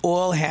story. We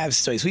all have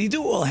stories. We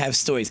do all have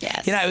stories.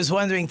 Yes. I was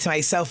wondering to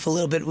myself a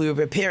little bit, we were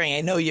preparing.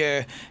 I know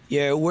you're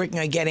working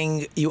on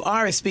getting... You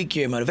are a speaker,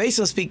 you're a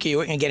motivational speaker, you're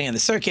working on getting on the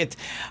circuit.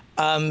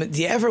 Do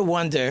you ever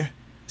wonder...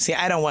 See,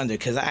 I don't wonder,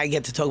 because I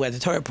get to talk about the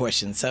Torah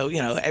portion. So,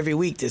 every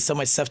week there's so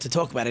much stuff to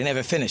talk about. I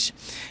never finish.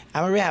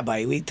 I'm a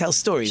rabbi. We tell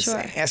stories.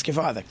 Sure. Ask your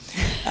father.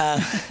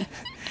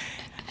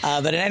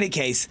 But in any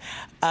case,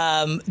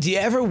 do you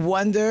ever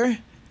wonder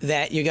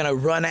that you're going to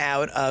run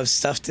out of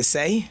stuff to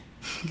say?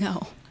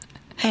 No.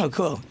 Oh,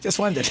 cool. Just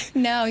wondered.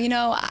 No,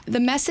 the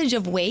message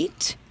of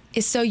weight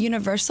is so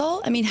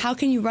universal. How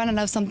can you run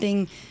out of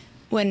something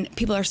when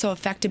people are so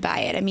affected by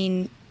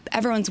it?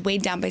 Everyone's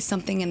weighed down by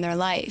something in their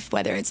life,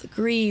 whether it's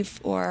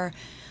grief or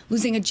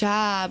losing a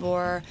job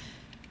or,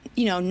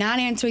 not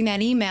answering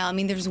that email.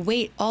 There's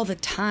weight all the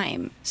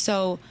time.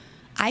 So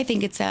I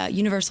think it's a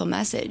universal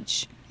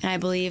message. And I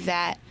believe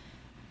that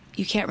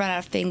you can't run out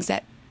of things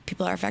that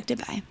people are affected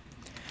by.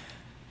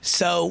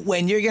 So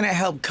when you're going to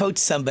help coach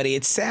somebody,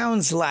 it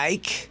sounds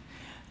like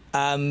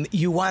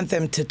you want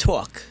them to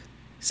talk.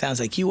 Sounds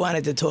like you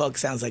wanted to talk.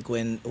 Sounds like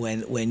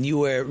when you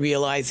were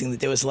realizing that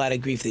there was a lot of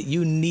grief that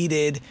you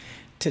needed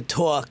to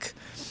talk.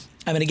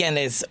 Again,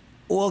 there's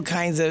all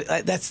kinds of,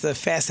 that's the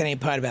fascinating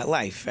part about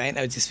life, right? I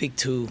would just speak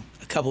to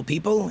a couple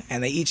people,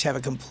 and they each have a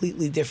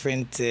completely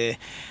different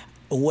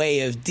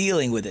way of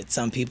dealing with it.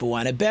 Some people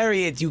want to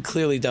bury it. You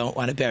clearly don't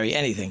want to bury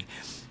anything.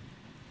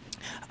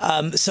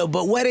 But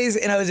what is,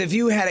 if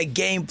you had a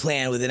game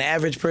plan with an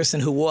average person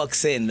who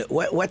walks in,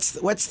 what's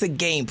the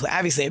game plan?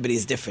 Obviously,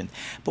 everybody's different.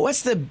 But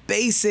what's the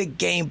basic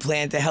game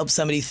plan to help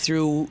somebody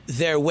through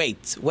their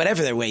weight,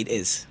 whatever their weight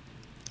is?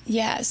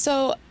 Yeah,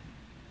 so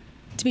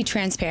to be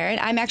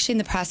transparent, I'm actually in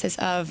the process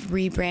of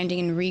rebranding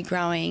and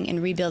regrowing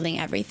and rebuilding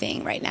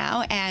everything right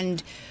now.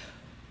 And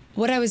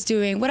what I've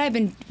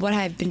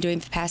been doing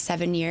for the past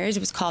 7 years,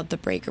 it was called the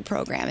Breaker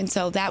Program. And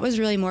so that was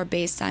really more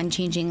based on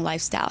changing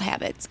lifestyle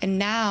habits. And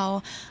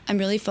now I'm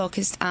really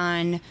focused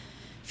on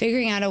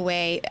figuring out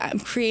I'm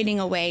creating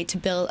a way to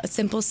build a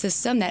simple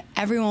system that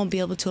everyone will be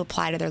able to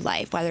apply to their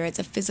life, whether it's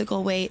a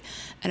physical weight,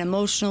 an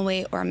emotional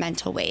weight, or a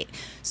mental weight.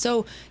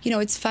 So,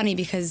 it's funny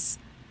because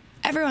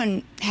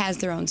everyone has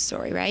their own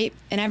story, right?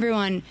 And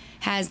everyone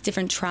has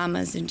different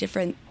traumas and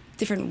different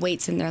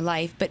weights in their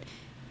life, but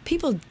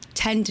people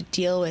tend to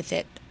deal with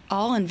it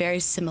all in very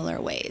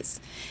similar ways.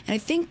 And I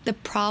think the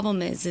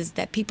problem is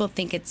that people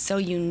think it's so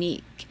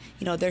unique.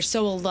 You know, they're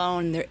so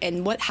alone,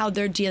 and how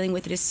they're dealing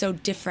with it is so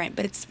different,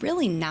 but it's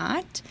really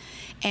not.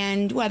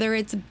 And whether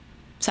it's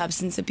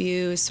substance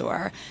abuse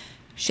or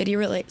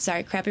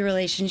crappy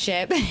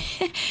relationship,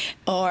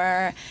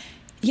 or,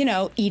 you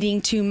know,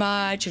 eating too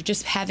much, or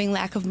just having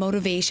lack of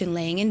motivation,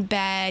 laying in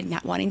bed,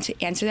 not wanting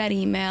to answer that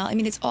email. I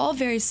mean, it's all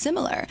very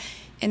similar.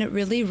 And it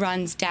really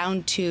runs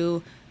down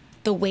to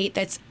the weight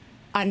that's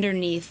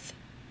underneath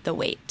the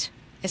weight,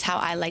 is how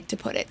I like to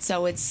put it.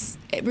 So it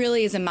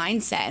really is a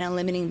mindset and a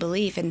limiting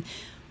belief. And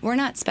we're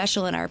not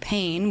special in our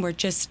pain.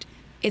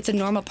 It's a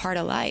normal part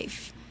of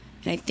life.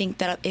 And I think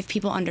that if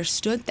people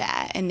understood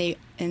that and they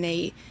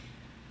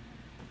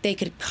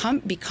could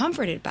be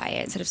comforted by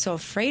it instead of so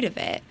afraid of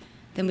it,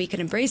 then we could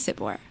embrace it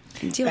more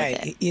and deal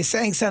with it. You're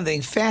saying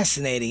something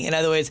fascinating. In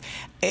other words,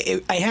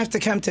 I have to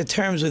come to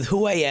terms with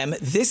who I am.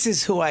 This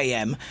is who I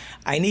am.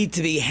 I need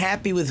to be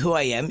happy with who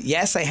I am.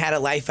 Yes, I had a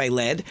life I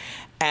led.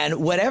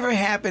 And whatever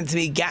happened to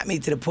me got me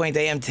to the point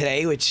I am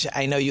today, which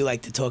I know you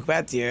like to talk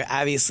about, dear.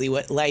 Obviously,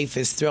 what life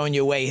has thrown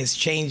your way has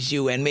changed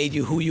you and made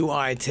you who you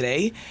are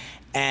today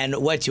and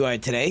what you are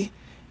today.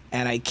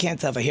 And I can't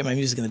tell if I hear my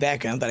music in the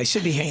background, but I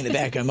should be hearing the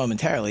background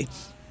momentarily.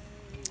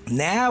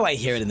 Now I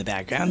hear it in the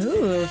background.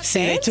 Ooh,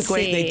 see, they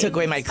took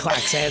away my clock,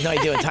 so I have no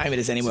idea what time it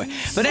is anymore.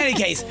 But in any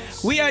case,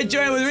 we are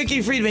joined with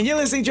Ricky Friedman. You're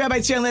listening to Rabbi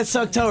Tzvi on Let's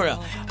Talk Torah.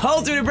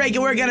 Hold through the break,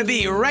 and we're going to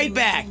be right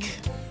back.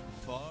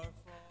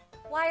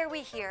 Why are we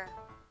here?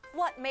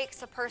 What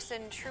makes a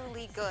person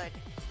truly good?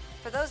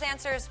 For those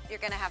answers, you're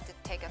going to have to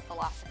take a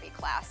philosophy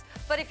class.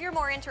 But if you're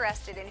more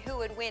interested in who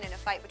would win in a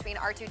fight between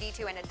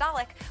R2-D2 and a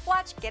Dalek,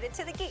 watch Get It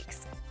to the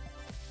Geeks.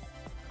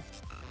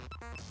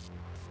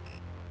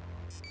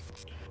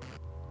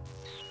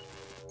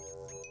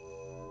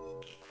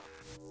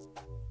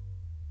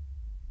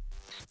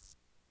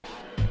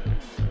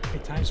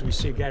 Times we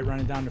see a guy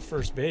running down to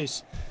first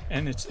base,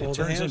 and it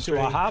turns into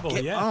a hobble.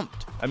 Get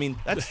umped. I mean,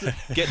 that's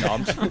getting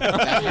umped.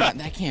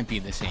 That can't be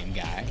the same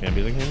guy. Can't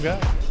be the same guy.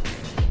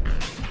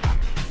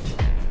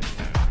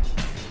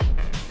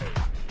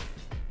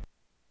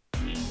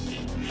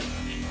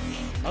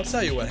 I'll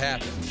tell you what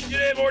happened.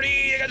 G'day,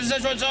 Morty. I got the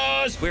Szechuan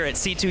sauce. We're at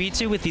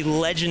C2E2 with the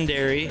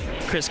legendary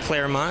Chris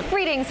Claremont.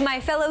 Greetings, my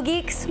fellow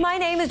geeks. My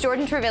name is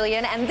Jordan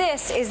Trevelyan, and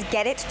this is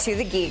Get It to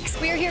the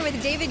Geeks. We are here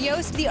with David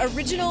Yost, the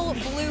original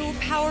Blue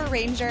Power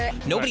Ranger.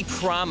 Nobody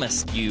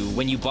promised you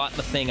when you bought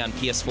the thing on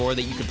PS4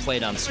 that you could play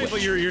it on Switch.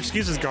 But your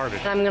excuse is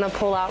garbage. I'm gonna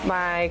pull out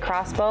my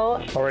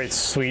crossbow. All right,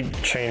 sweet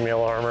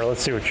chainmail armor.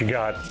 Let's see what you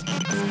got.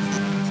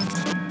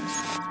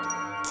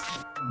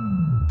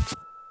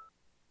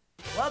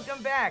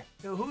 Welcome back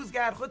to Who's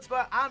Got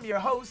Chutzpah. I'm your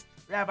host,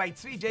 Rabbi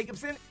Tzvi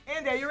Jacobson.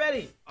 Andy, are you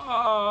ready?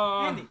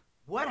 Andy,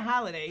 what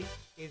holiday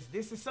is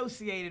this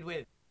associated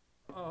with?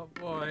 Oh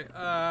boy,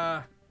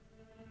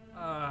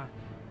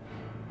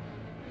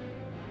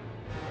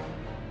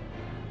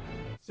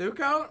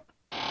 Sukkot?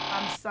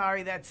 I'm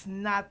sorry, that's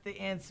not the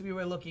answer we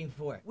were looking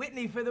for.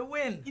 Whitney, for the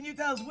win. Can you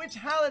tell us which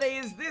holiday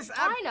is this?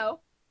 I know.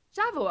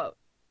 Shavuot.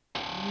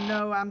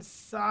 No, I'm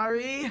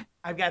sorry.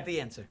 I've got the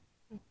answer.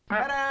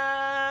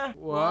 Ta-da!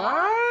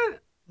 What?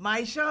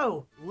 My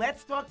show,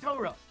 Let's Talk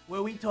Torah,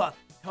 where we talk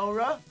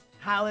Torah,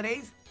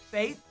 holidays,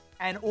 faith,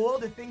 and all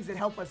the things that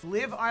help us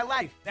live our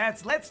life.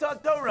 That's Let's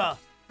Talk Torah,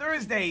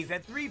 Thursdays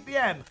at 3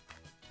 p.m.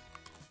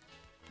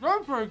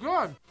 That's pretty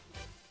good.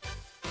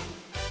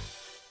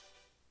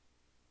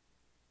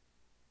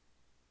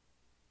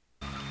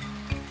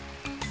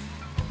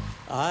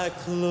 I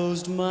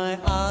closed my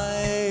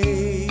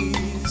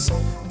eyes,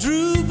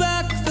 drew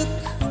back the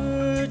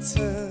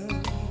curtain.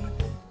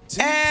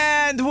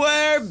 And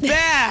we're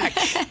back.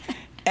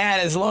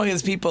 And as long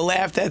as people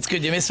laugh, that's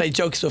good. You missed my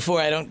jokes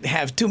before. I don't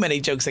have too many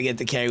jokes I get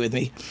to carry with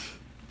me.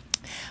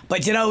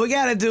 But you know, we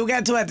got to talk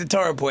about the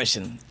Torah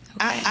portion.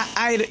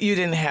 Okay. You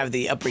didn't have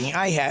the upbringing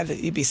I had.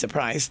 You'd be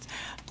surprised.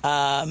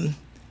 But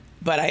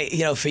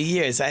for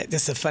years,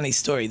 just a funny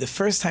story. The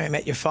first time I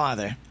met your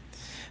father,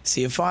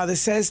 so your father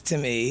says to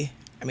me,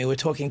 we're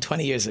talking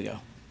 20 years ago.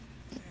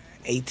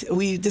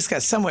 We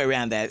discussed somewhere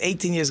around that,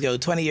 18 years ago,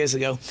 20 years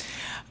ago.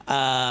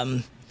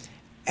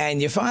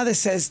 And your father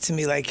says to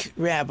me,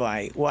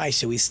 Rabbi, why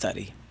should we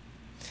study?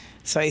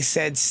 So I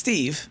said,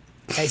 Steve,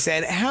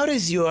 how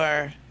does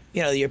your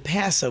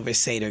Passover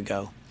Seder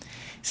go? He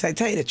said, I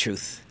tell you the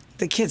truth,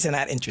 the kids are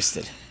not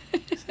interested.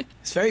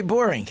 It's very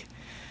boring.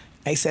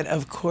 I said,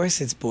 of course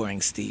it's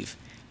boring, Steve.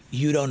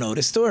 You don't know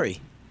the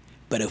story.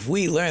 But if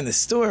we learn the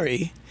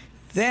story,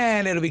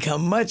 then it'll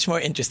become much more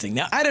interesting.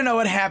 Now, I don't know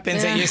what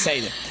happens at your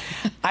Seder.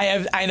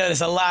 I know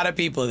there's a lot of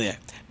people there.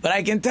 But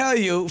I can tell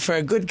you, for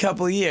a good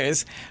couple of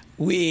years,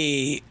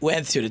 we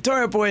went through the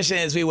Torah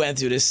portions, we went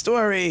through the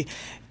story.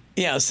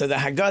 So the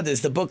Haggadah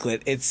is the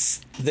booklet.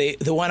 It's the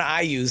one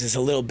I use is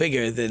a little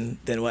bigger than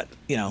what,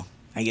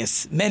 I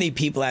guess many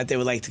people out there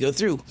would like to go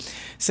through.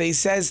 So he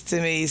says to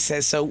me,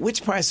 so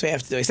which parts do I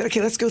have to do? I said,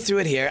 okay, let's go through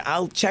it here.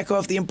 I'll check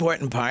off the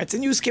important parts,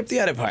 and you skip the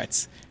other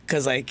parts.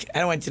 Because, I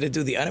don't want you to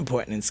do the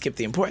unimportant and skip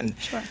the important.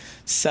 Sure.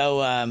 So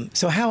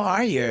how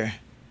are your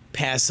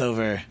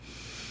Passover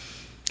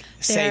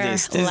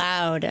Seder's? They're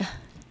loud.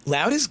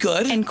 Loud is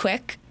good. And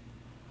quick.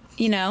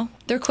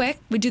 They're quick.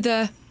 We do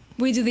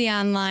the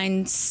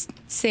online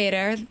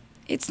Seder.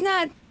 It's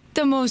not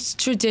the most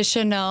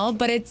traditional,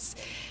 but it's,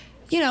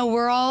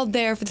 we're all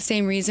there for the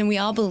same reason. We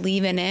all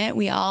believe in it.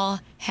 We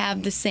all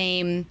have the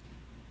same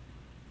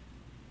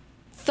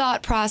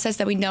thought process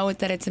that we know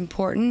that it's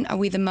important. Are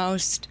we the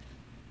most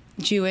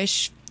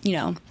Jewish?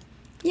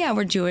 Yeah,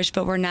 we're Jewish,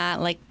 but we're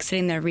not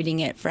sitting there reading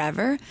it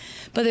forever.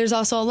 But there's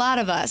also a lot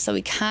of us, so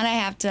we kind of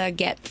have to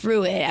get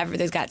through it.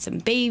 There's got some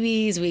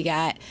babies.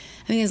 I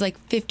think there's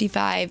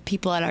 55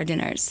 people at our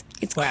dinners.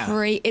 It's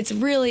great. It's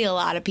really a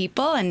lot of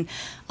people and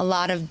a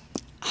lot of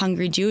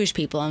hungry Jewish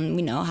people, and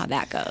we know how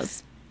that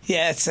goes.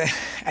 Yeah,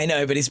 I know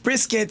everybody's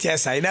brisket.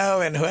 Yes, I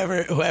know, and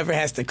whoever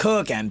has to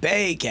cook and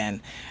bake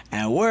and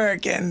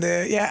work and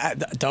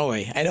don't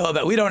worry. I know,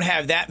 but we don't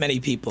have that many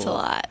people. It's a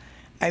lot.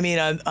 I mean,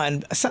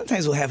 on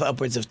sometimes we'll have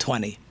upwards of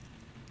 20,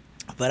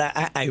 but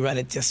I run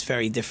it just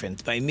very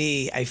different. By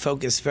me, I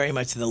focus very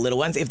much on the little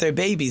ones. If they're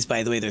babies,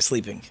 by the way, they're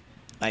sleeping.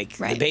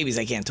 The babies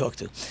I can't talk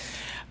to.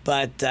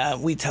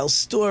 But we tell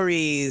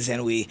stories,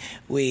 and we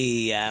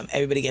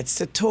everybody gets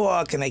to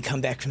talk, and they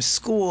come back from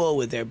school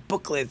with their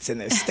booklets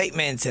and their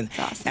statements, and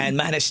awesome. And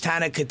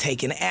Manishtana could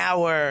take an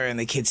hour, and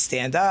the kids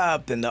stand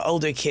up, and the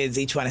older kids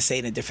each want to say it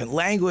in a different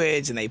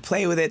language, and they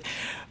play with it.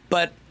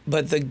 But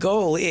the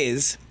goal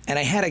is, and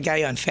I had a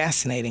guy on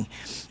fascinating.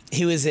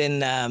 He was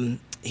in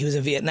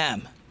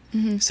Vietnam,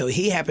 so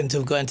he happened to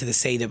have gone to the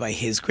Seder by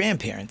his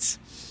grandparents,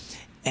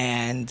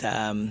 and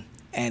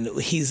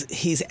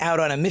he's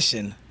out on a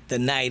mission the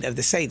night of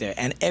the Seder,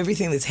 and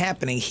everything that's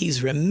happening,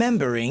 he's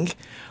remembering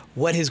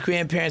what his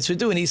grandparents were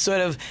doing. He's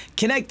sort of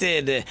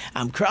connected.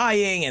 I'm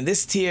crying, and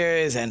this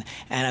tears, and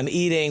I'm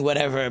eating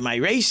whatever my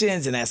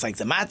rations, and that's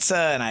the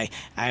matzah, and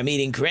I'm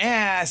eating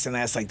grass, and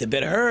that's the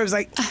bitter herbs.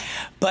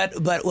 But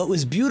what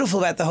was beautiful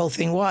about the whole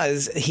thing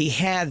was he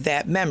had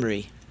that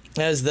memory.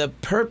 That was the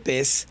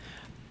purpose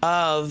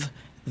of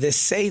the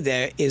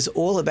Seder, is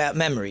all about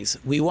memories.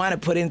 We want to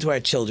put into our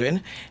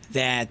children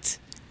that.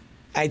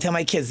 I tell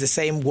my kids the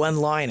same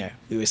one-liner.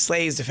 We were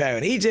slaves to Pharaoh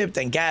in Egypt,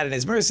 and God in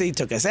his mercy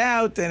took us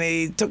out, and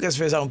he took us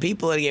for his own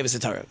people, and he gave us the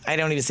Torah. I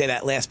don't even say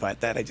that last part.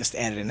 That I just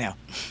added it now.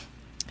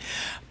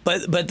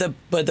 But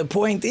the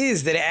point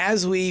is that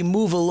as we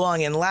move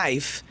along in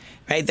life,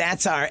 right,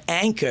 that's our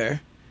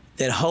anchor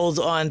that holds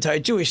on to our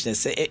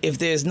Jewishness. If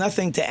there's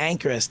nothing to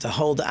anchor us, to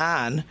hold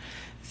on,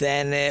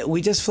 then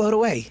we just float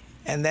away,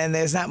 and then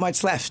there's not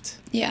much left.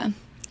 Yeah.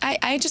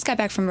 I just got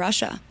back from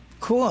Russia.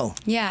 Cool.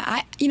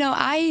 Yeah.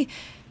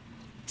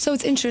 So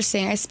it's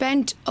interesting. I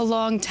spent a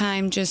long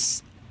time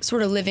just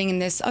sort of living in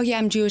this,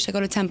 I'm Jewish, I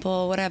go to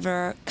temple,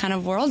 whatever kind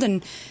of world,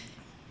 and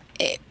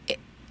I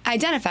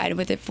identified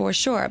with it for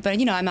sure. But,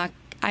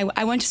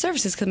 I went to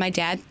services because my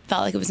dad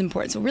felt like it was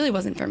important, so it really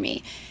wasn't for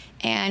me.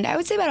 And I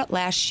would say about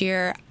last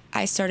year,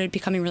 I started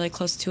becoming really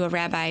close to a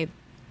rabbi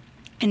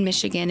in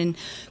Michigan and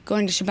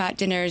going to Shabbat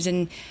dinners,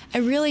 and I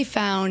really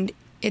found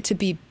it to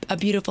be a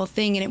beautiful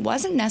thing, and it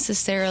wasn't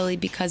necessarily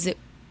because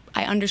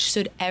I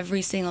understood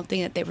every single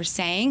thing that they were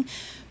saying,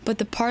 but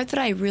the part that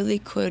I really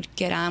could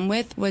get on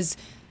with was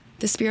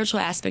the spiritual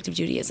aspect of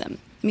Judaism.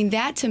 I mean,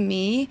 that to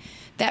me,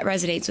 that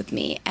resonates with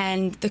me,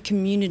 and the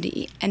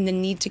community and the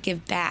need to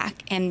give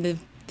back and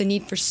the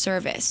need for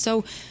service.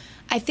 So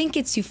I think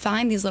it's you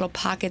find these little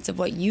pockets of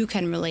what you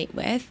can relate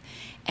with.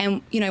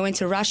 And, I went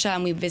to Russia,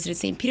 and we visited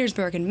St.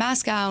 Petersburg and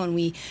Moscow, and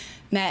we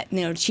met,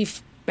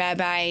 Chief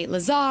Rabbi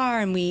Lazar,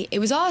 and it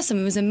was awesome.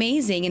 It was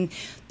amazing. And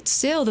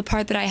still, the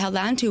part that I held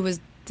on to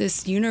was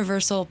this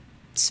universal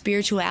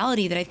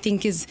spirituality that I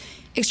think is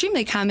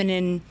extremely common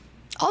in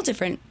all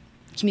different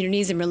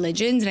communities and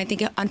religions. And I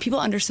think people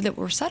understood that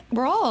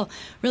we're all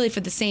really for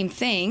the same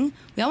thing.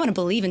 We all want to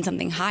believe in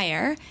something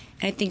higher.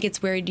 And I think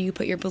it's where do you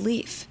put your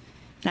belief?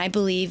 And I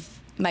believe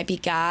it might be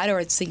God or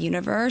it's the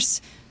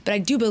universe, but I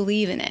do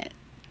believe in it.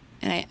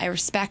 And I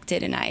respect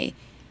it, and I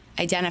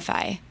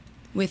identify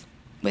with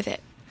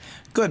it.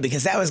 Good,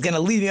 because that was going to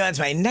lead me on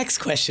to my next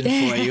question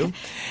for you.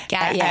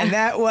 Got ya. And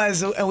that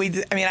was,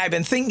 I've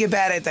been thinking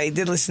about it. I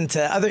did listen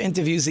to other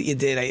interviews that you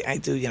did. I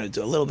do,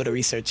 do a little bit of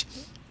research.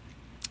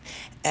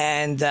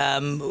 And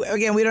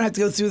again, we don't have to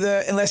go through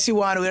unless you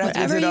want. We don't have to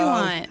go through it all.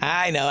 Whatever you want.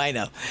 I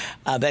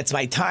know. That's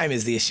my time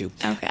is the issue.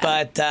 Okay.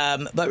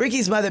 But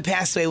Ricky's mother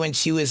passed away when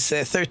she was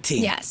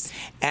 13. Yes.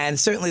 And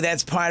certainly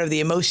that's part of the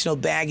emotional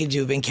baggage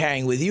you've been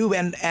carrying with you.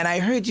 And I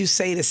heard you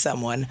say to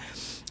someone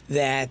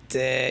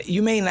that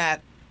you may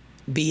not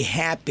be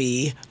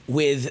happy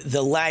with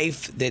the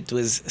life that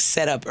was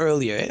set up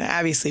earlier. And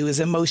obviously it was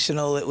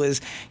emotional. It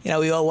was,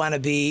 we all want to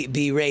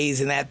be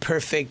raised in that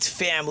perfect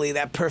family,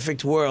 that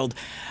perfect world,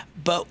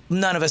 but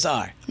none of us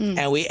are.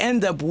 And we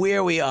end up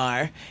where we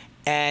are.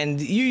 And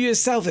you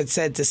yourself had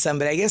said to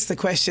somebody, I guess the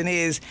question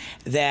is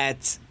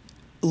that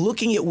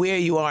looking at where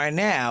you are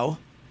now,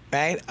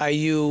 right? Are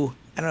you,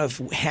 I don't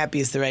know if happy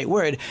is the right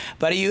word,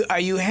 but are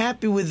you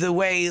happy with the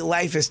way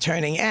life is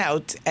turning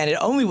out? And it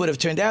only would have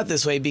turned out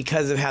this way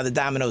because of how the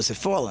dominoes have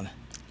fallen.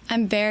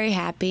 I'm very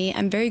happy.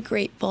 I'm very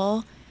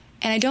grateful.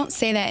 And I don't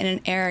say that in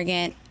an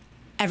arrogant,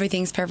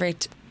 everything's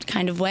perfect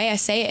kind of way. I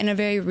say it in a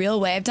very real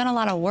way. I've done a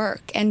lot of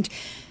work. And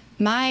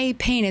my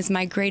pain is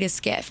my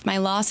greatest gift. My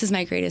loss is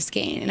my greatest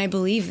gain. And I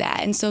believe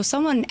that. And so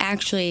someone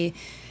actually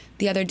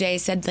the other day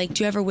said, like,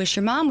 do you ever wish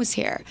your mom was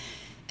here?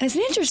 And it's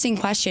an interesting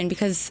question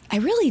because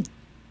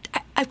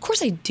of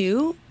course I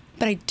do,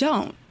 but I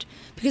don't.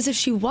 Because if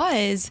she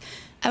was,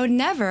 I would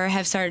never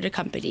have started a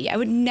company. I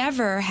would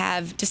never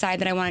have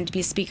decided that I wanted to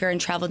be a speaker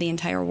and travel the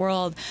entire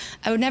world.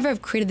 I would never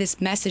have created this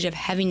message of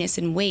heaviness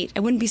and weight. I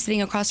wouldn't be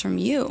sitting across from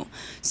you.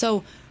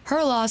 So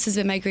her loss has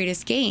been my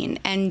greatest gain.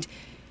 And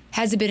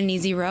has it been an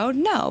easy road?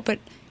 No, but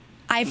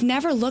I've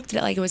never looked at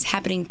it like it was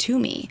happening to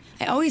me.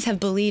 I always have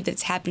believed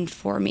it's happened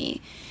for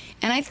me.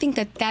 And I think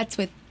that that's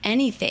with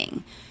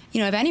anything.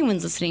 You know, if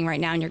anyone's listening right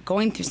now and you're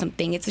going through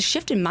something, it's a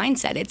shift in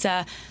mindset. It's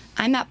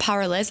I'm not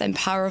powerless, I'm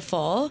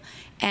powerful.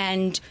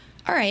 And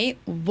all right,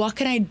 what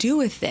can I do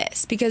with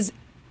this? Because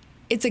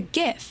it's a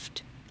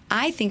gift.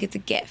 I think it's a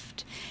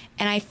gift.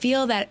 And I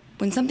feel that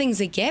when something's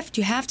a gift,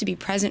 you have to be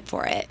present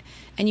for it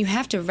and you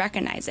have to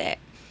recognize it.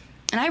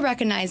 And I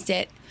recognized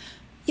it.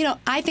 You know,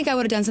 I think I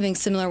would have done something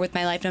similar with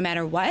my life no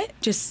matter what.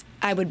 Just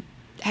I would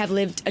have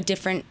lived a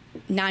different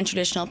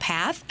non-traditional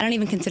path. I don't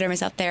even consider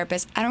myself a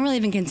therapist. I don't really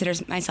even consider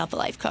myself a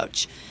life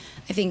coach.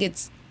 I think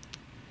it's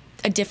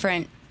a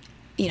different,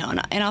 you know,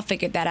 and I'll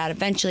figure that out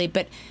eventually.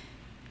 But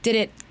did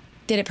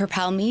it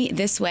propel me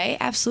this way?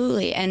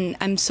 Absolutely. And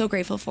I'm so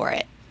grateful for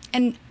it.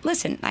 And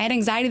listen, I had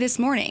anxiety this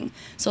morning.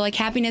 So like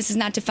happiness is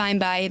not defined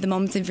by the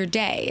moments of your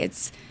day.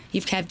 It's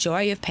you've have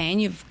joy, you have pain,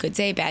 you have good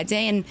day, bad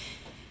day. And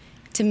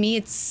to me,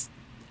 it's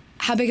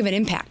how big of an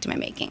impact am I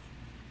making?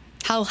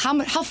 How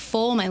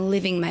full am I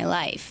living my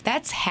life?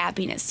 That's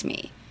happiness to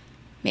me.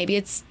 Maybe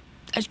it's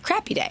a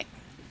crappy day,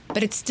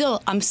 but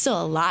I'm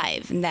still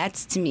alive, and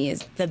that's to me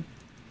is the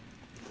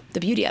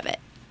beauty of it.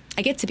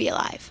 I get to be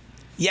alive.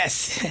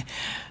 Yes.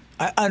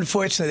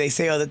 Unfortunately, they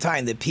say all the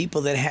time that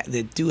people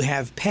that do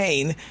have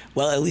pain,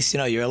 well, at least you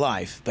know you're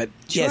alive. But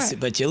sure. Yes,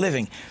 but you're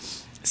living.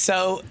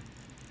 So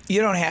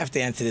you don't have to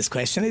answer this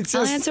question.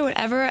 I'll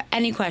answer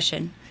any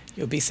question.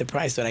 You'll be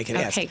surprised what I could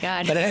ask. Okay,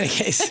 God. But in any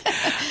case,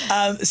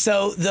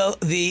 so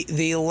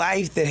the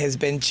life that has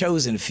been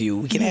chosen for you,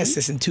 we can ask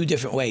this in two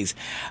different ways.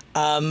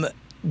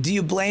 Do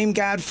you blame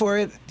God for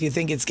it? Do you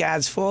think it's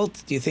God's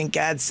fault? Do you think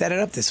God set it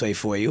up this way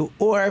for you?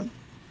 Or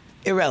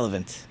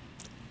irrelevant?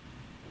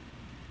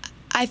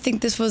 I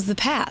think this was the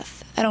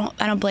path. I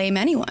don't blame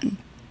anyone.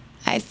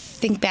 I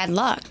think bad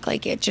luck.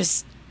 Like it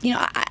just, you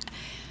know.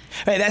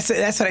 Right. That's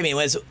what I mean.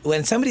 Was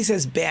when somebody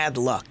says bad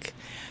luck.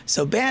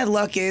 So bad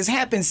luck is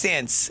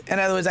happenstance. In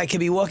other words, I could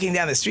be walking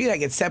down the street, I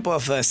could step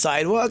off a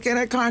sidewalk, and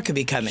a car could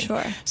be coming.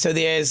 Sure. So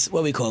there's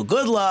what we call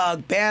good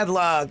luck, bad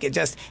luck. It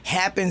just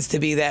happens to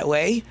be that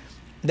way.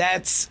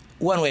 That's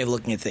one way of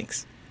looking at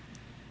things.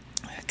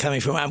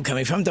 Where I'm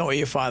coming from, don't worry,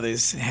 your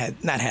father's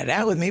not had it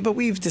out with me, but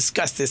we've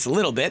discussed this a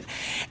little bit.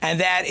 And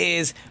that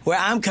is where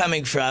I'm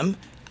coming from,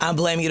 I'm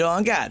blaming it all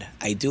on God.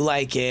 I do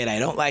like it, I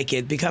don't like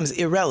it, becomes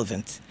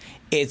irrelevant.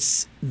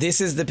 This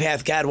is the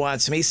path God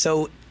wants me,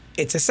 so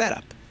it's a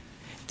setup.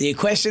 The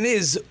question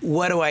is,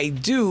 what do I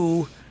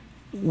do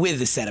with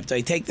the setup? Do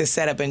I take the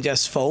setup and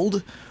just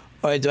fold?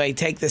 Or do I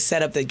take the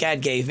setup that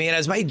God gave me? And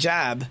as my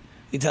job,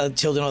 we tell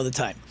children all the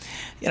time,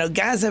 you know,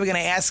 God's never going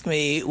to ask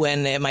me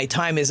when my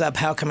time is up,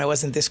 how come I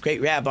wasn't this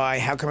great rabbi?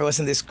 How come I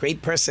wasn't this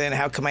great person?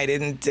 How come I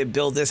didn't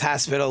build this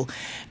hospital?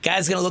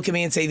 God's going to look at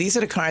me and say, these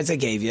are the cards I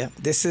gave you.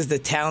 This is the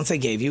talents I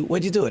gave you.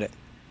 What'd you do with it?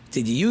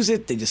 Did you use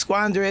it? Did you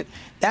squander it?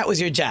 That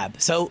was your job.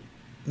 So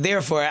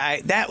therefore,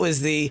 that was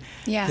the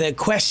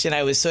question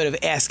I was sort of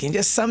asking.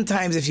 Just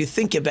sometimes if you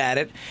think about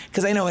it,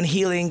 because I know in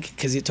healing,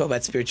 because you talk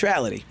about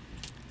spirituality,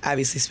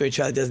 obviously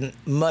spirituality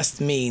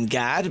must mean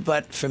God,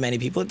 but for many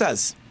people it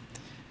does.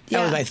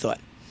 That was my thought.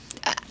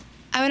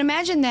 I would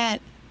imagine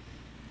that,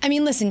 I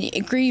mean, listen,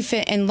 grief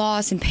and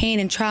loss and pain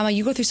and trauma,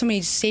 you go through so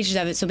many stages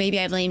of it, so maybe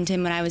I blamed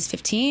him when I was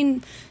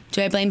 15.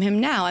 Do I blame him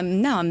now?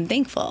 I'm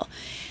thankful.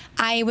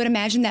 I would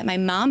imagine that my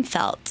mom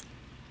felt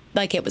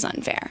like it was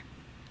unfair.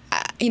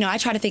 You know, I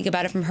try to think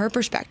about it from her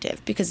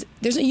perspective because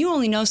you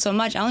only know so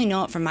much. I only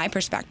know it from my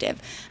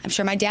perspective. I'm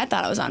sure my dad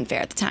thought it was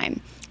unfair at the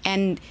time.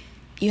 And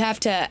you have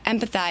to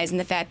empathize in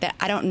the fact that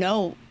I don't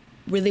know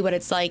really what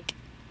it's like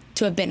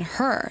to have been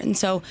her. And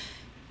so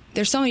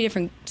there's so many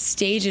different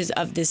stages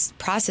of this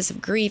process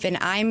of grief. And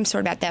I'm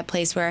sort of at that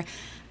place where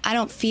I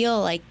don't feel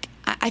like,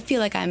 I feel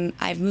like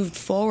I've moved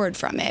forward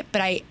from it.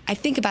 But I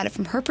think about it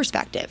from her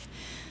perspective.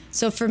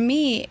 So for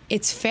me,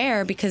 it's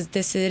fair because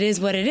it is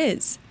what it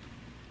is.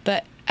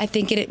 But I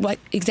think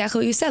exactly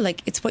what you said,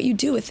 like it's what you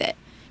do with it.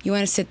 You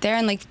want to sit there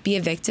and like be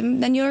a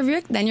victim, then your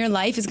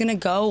life is going to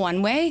go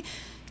one way.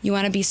 You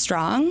want to be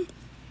strong,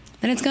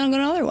 then it's going to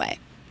go another way.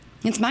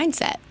 It's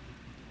mindset.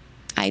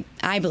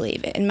 I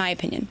believe it, in my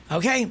opinion.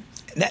 Okay.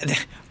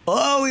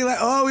 All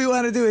we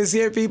want to do is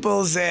hear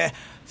people's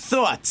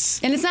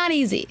thoughts. And it's not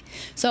easy.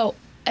 So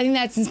I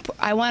think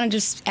I want to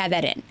just add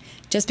that in.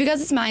 Just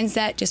because it's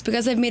mindset, just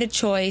because I've made a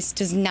choice,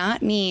 does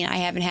not mean I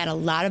haven't had a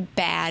lot of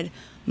bad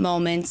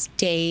moments,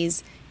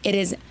 days. It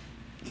is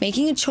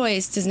making a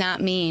choice does not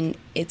mean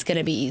it's going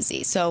to be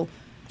easy. So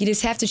you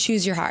just have to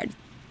choose your heart.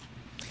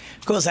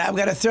 Of course, I'm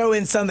going to throw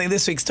in something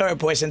this week's Torah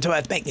portion, talk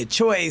about making a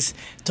choice,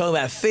 talk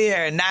about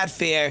fear and not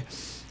fear.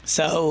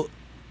 So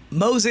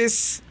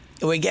Moses,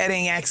 we're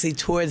getting actually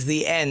towards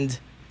the end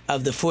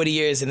of the 40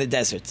 years in the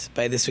desert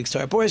by this week's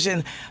Torah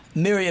portion.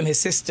 Miriam, his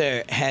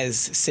sister, has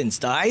since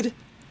died.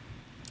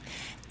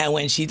 And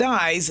when she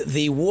dies,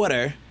 the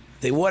water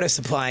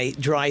supply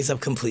dries up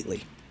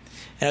completely.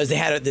 And as they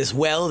had this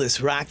well, this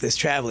rock, this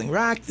traveling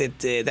rock,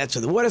 that's where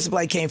the water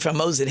supply came from.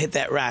 Moses had hit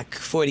that rock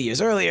 40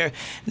 years earlier.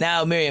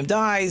 Now Miriam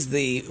dies.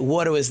 The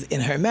water was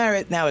in her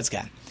merit. Now it's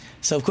gone.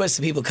 So, of course,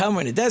 the people come.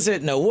 We're in the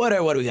desert, no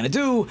water. What are we going to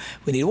do?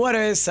 We need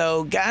water.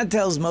 So God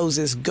tells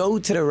Moses, go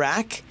to the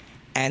rock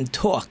and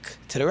talk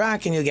to the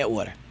rock, and you'll get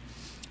water.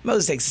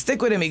 Moses takes a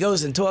stick with him. He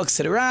goes and talks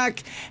to the rock,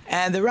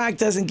 and the rock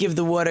doesn't give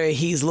the water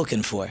he's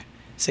looking for.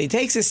 So he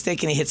takes his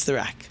stick and he hits the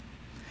rock.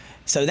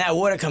 So now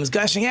water comes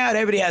gushing out.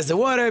 Everybody has the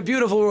water.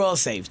 Beautiful. We're all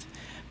saved.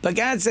 But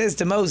God says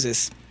to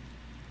Moses,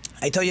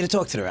 I told you to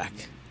talk to the rock.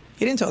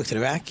 You didn't talk to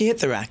the rock. You hit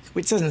the rock,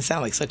 which doesn't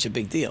sound like such a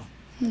big deal.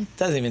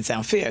 Doesn't even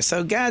sound fair.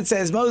 So God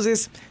says,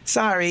 Moses,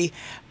 sorry,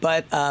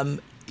 but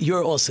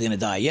you're also going to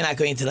die. You're not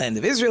going to the land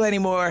of Israel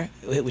anymore,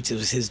 which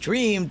was his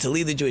dream, to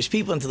lead the Jewish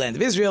people into the land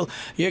of Israel.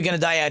 You're going to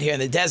die out here in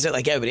the desert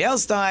like everybody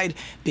else died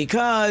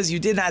because you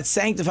did not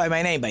sanctify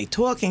my name by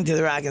talking to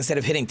the rock instead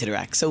of hitting to the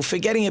rock. So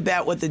forgetting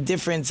about what the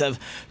difference of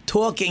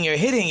talking or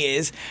hitting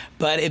is,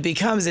 but it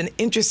becomes an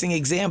interesting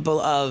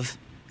example of,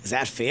 is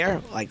that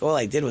fair? Like all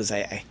I did was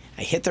I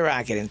hit the rock,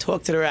 I didn't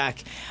talk to the rock.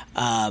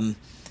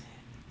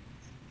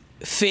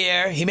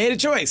 Fair, he made a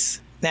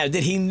choice. Now,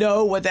 did he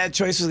know what that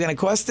choice was going to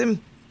cost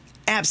him?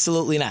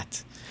 Absolutely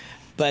not.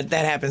 But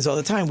that happens all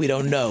the time. We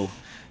don't know.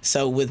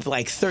 So with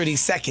like 30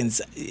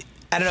 seconds,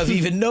 I don't know if you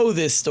even know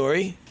this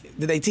story.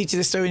 Did they teach you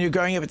this story when you were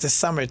growing up? It's a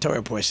summer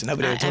Torah portion.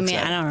 Nobody ever talks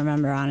about it. I don't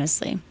remember,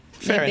 honestly.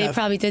 Fair enough. They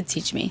probably did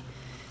teach me.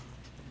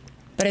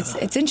 But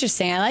it's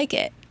interesting. I like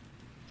it.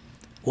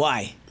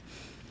 Why?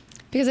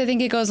 Because I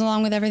think it goes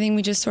along with everything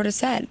we just sort of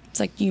said. It's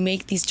like you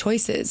make these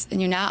choices,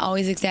 and you're not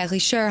always exactly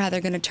sure how they're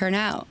going to turn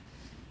out.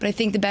 But I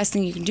think the best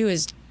thing you can do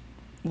is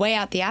weigh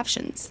out the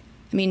options.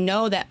 I mean,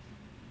 know that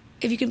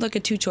if you could look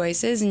at two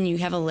choices and you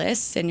have a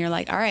list and you're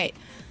like, all right,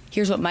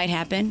 here's what might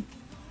happen,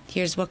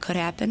 here's what could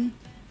happen,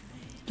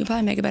 you'll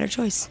probably make a better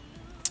choice.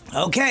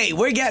 Okay,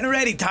 we're getting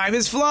ready. Time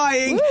is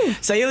flying. Woo!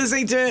 So you're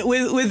listening to it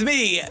with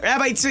me,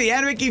 Rabbi Tzvi,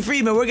 and Ricky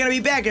Friedman. We're going to be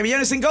back. Rabbi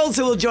Yonason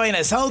Goldson will join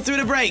us. Hold through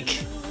the break.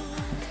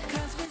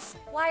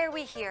 Why are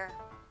we here?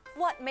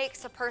 What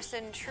makes a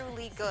person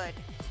truly good?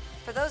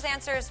 For those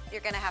answers,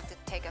 you're going to have to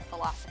take a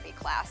philosophy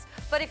class.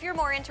 But if you're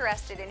more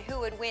interested in who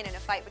would win in a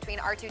fight between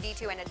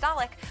R2-D2 and a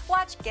Dalek,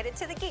 watch Get It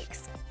to the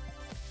Geeks.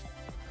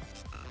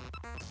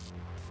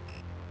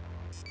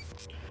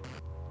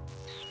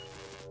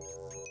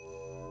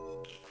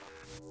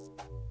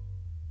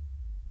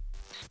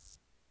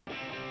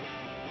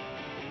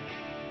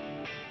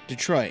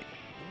 Detroit.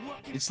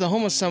 It's the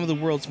home of some of the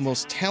world's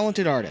most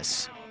talented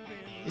artists.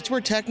 It's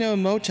where techno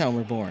and Motown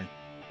were born.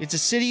 It's a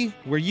city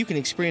where you can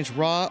experience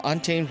raw,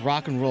 untamed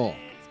rock and roll.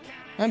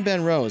 I'm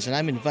Ben Rose, and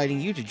I'm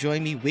inviting you to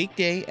join me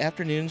weekday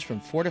afternoons from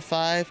 4 to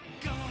 5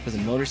 for the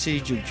Motor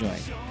City Juke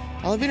Joint.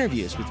 I'll have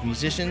interviews with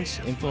musicians,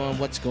 info on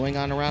what's going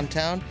on around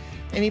town,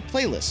 and a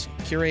playlist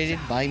curated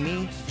by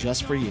me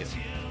just for you.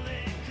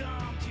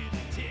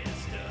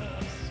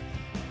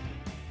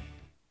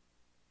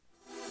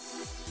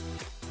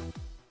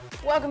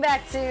 Welcome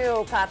back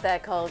to Pop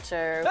That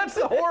Culture. That's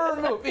the horror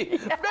movie.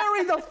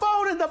 Bury the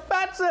phone in the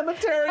pet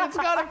cemetery. It's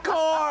got a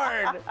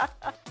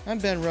cord. I'm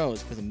Ben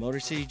Rose for the Motor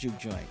City Juke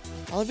Joint.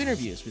 I'll have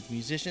interviews with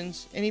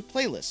musicians and a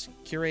playlist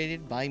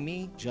curated by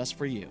me just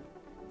for you.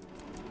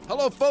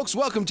 Hello, folks.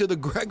 Welcome to the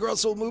Greg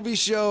Russell Movie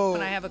Show.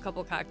 When I have a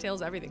couple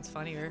cocktails, everything's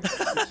funnier.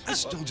 I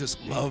still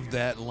just love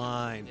that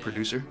line.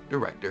 Producer,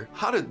 director,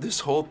 how did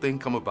this whole thing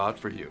come about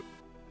for you?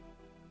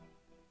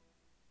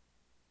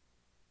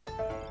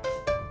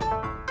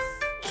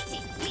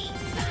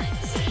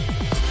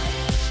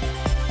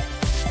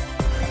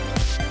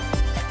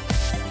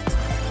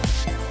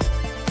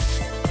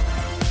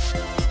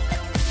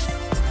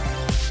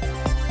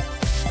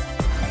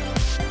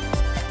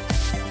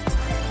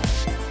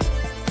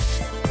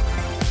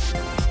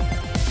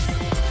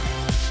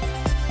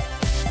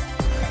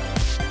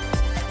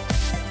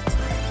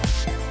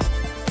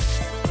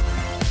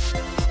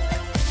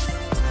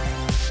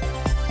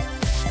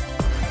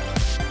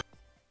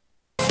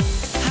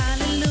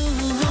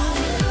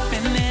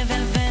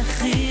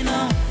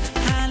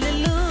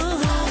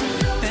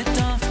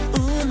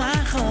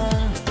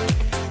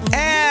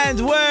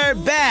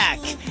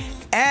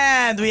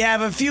 we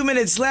have a few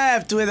minutes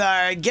left with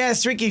our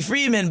guest, Ricky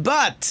Friedman.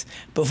 But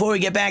before we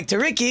get back to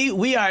Ricky,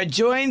 we are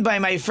joined by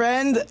my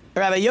friend,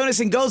 Rabbi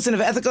Yonason Goldstein of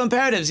Ethical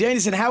Imperatives.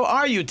 Yonason, how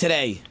are you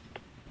today?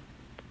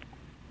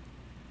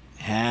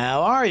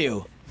 How are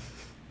you?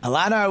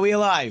 Alana, are we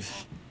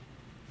alive?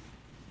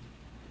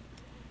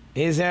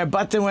 Is there a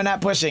button we're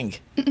not pushing?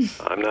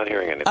 I'm not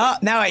hearing anything. Oh,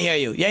 now I hear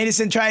you.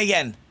 Yonason, try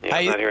again. Yeah,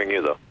 I'm not hearing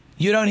you, though.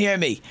 You don't hear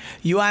me.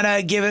 You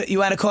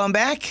wanna call him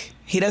back?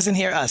 He doesn't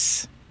hear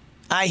us.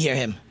 I hear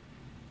him.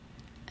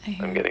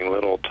 I'm getting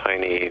little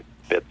tiny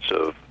bits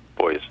of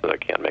voice that I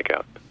can't make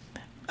out.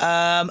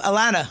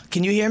 Alana,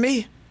 can you hear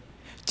me?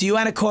 Do you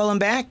want to call him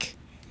back?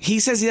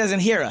 He says he doesn't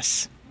hear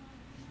us.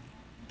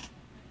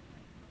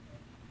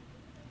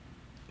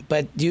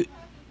 But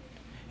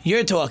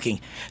you're talking.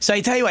 So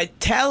I tell you what,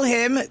 tell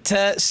him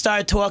to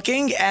start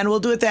talking, and we'll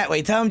do it that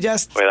way. Tell him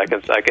just... Wait, I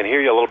can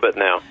hear you a little bit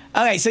now.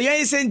 Okay, so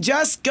Yonason,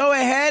 just go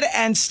ahead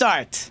and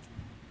start.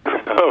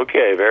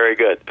 Okay, very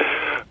good.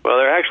 Well,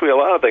 there are actually a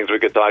lot of things we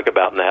could talk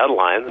about in the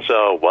headlines.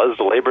 Was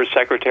the Labor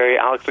Secretary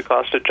Alex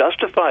Acosta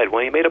justified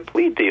when he made a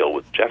plea deal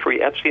with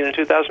Jeffrey Epstein in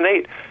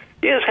 2008?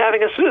 Is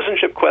having a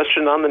citizenship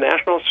question on the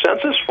National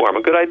Census Form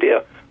a good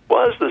idea?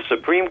 Was the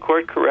Supreme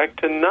Court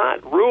correct to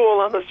not rule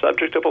on the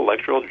subject of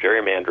electoral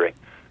gerrymandering?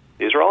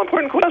 These are all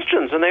important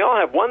questions, and they all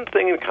have one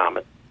thing in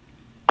common.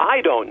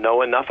 I don't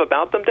know enough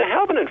about them to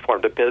have an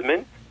informed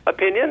opinion,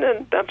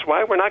 and that's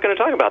why we're not going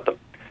to talk about them.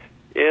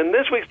 In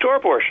this week's Torah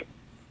portion,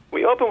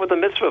 we open with the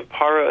mitzvah of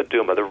Para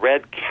Aduma, the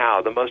red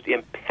cow, the most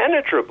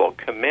impenetrable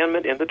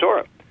commandment in the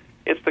Torah.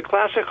 It's the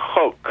classic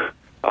chok.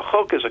 A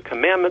chok is a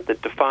commandment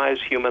that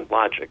defies human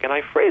logic, and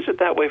I phrase it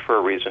that way for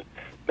a reason.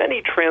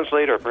 Many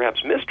translate or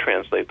perhaps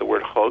mistranslate the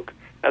word chok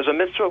as a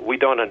mitzvah we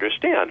don't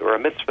understand or a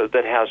mitzvah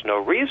that has no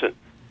reason.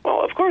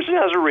 Well, of course it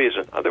has a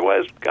reason.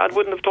 Otherwise, God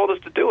wouldn't have told us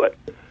to do it.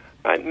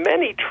 Right?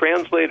 Many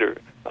translators,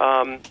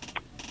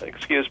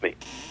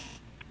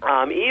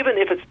 even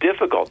if it's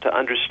difficult to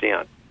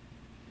understand,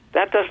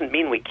 that doesn't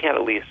mean we can't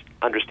at least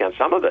understand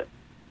some of it.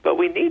 But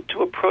we need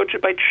to approach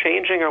it by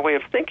changing our way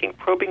of thinking,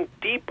 probing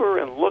deeper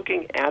and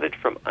looking at it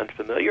from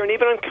unfamiliar and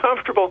even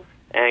uncomfortable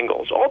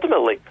angles.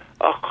 Ultimately,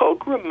 a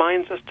chok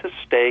reminds us to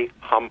stay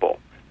humble,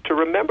 to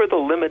remember the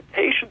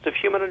limitations of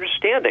human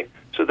understanding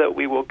so that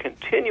we will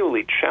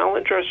continually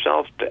challenge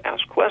ourselves to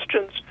ask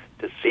questions,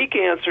 to seek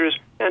answers,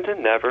 and to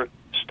never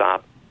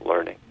stop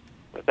learning.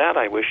 With that,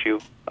 I wish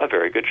you a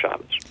very good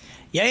Shabbos.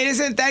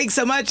 Yonason, thanks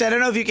so much. I don't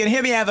know if you can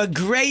hear me. Have a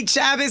great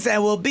Shabbos,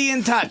 and we'll be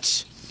in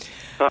touch.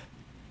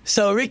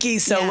 So, Ricky,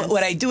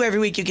 what I do every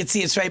week, you can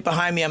see it's right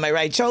behind me on my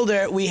right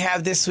shoulder. We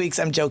have this week's,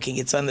 I'm joking,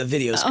 it's on the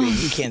video screen.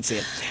 You can't see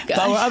it. Gosh.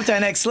 But we're up to our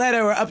next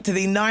letter. We're up to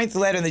the 9th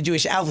letter in the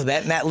Jewish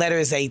alphabet, and that letter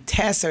is a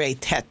tes or a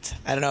tet.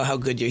 I don't know how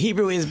good your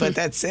Hebrew is, but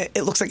that's it.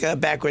 It looks like a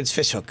backwards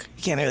fishhook.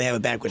 You can't really have a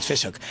backwards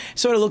fishhook.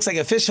 Sort of looks like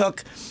a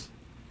fishhook.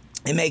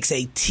 It makes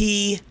a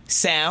T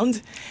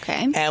sound.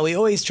 Okay. And we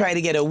always try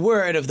to get a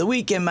word of the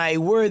week, and my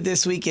word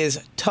this week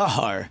is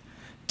tahar.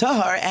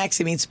 Tahar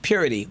actually means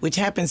purity, which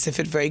happens to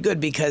fit very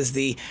good because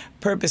the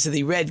purpose of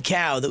the red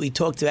cow that we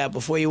talked about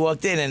before you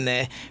walked in, and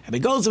Rabbi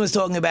Goldstein was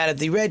talking about it,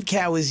 the red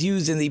cow was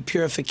used in the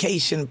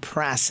purification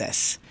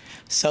process.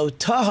 So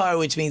tahar,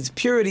 which means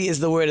purity, is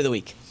the word of the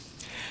week.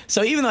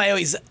 So even though I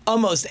always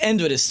almost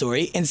end with a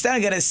story, instead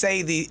I'm going to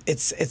say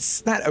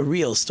it's not a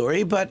real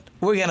story, but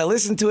we're going to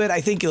listen to it. I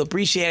think you'll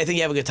appreciate it. I think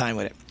you have a good time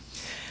with it.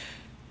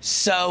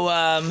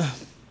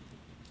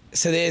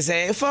 So there's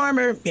a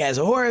farmer. He has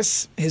a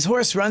horse. His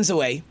horse runs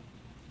away.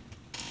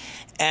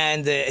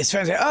 And his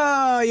friends say,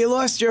 "Oh, you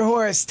lost your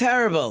horse.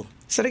 Terrible."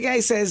 So the guy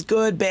says,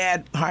 "Good,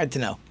 bad, hard to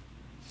know."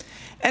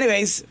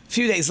 Anyways, a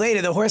few days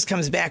later, the horse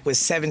comes back with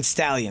 7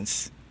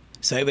 stallions.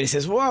 So everybody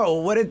says, "Whoa,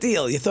 what a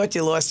deal. You thought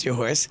you lost your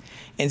horse.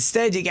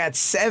 Instead, you got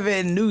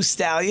 7 new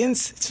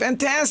stallions. It's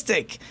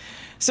fantastic."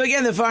 So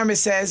again, the farmer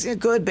says,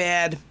 "Good,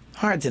 bad,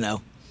 hard to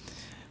know."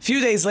 A few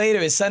days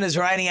later, his son is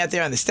riding out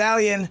there on the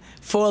stallion,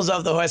 falls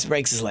off the horse,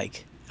 breaks his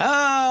leg.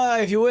 "Oh,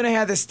 if you wouldn't have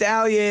had the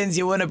stallions,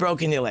 you wouldn't have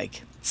broken your leg."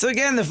 So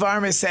again, the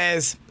farmer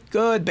says,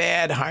 "Good,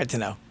 bad, hard to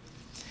know."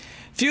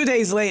 A few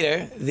days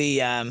later,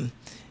 the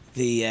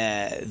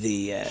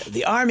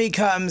army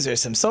comes, or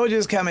some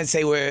soldiers come and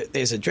say,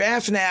 "There's a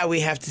draft now. We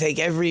have to take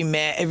every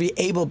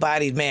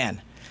able-bodied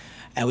man.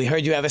 And we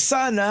heard you have a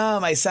son. Oh,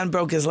 my son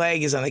broke his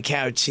leg. He's on the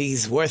couch.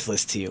 He's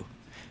worthless to you."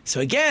 So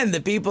again,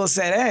 the people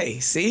said, "Hey,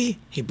 see,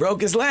 he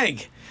broke his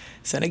leg."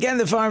 So again,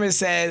 the farmer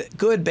said,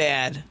 "Good,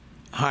 bad,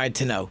 hard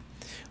to know,"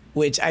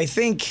 which I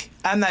think,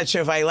 I'm not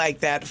sure if I like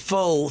that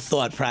full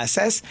thought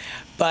process,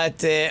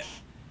 but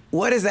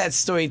what does that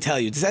story tell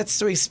you? Does that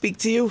story speak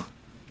to you?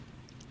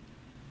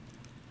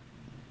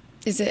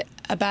 Is it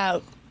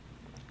about,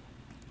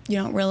 you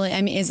don't really,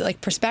 I mean, is it like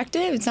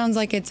perspective? It sounds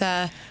like it's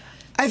a...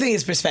 I think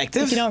it's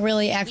perspective. If you don't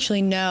really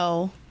actually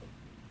know,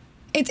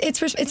 it's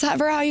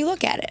for how you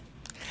look at it.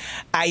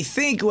 I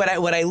think what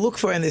I look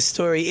for in this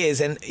story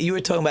is, and you were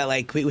talking about,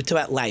 like, we talk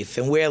about life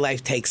and where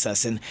life takes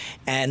us,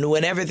 and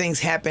whenever things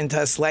happen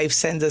to us, life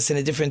sends us in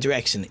a different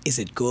direction. Is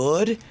it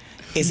good?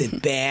 Is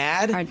it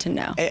bad? Hard to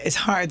know. It's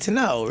hard to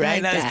know,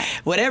 right? Like Now, that.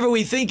 whatever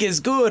we think is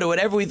good or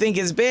whatever we think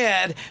is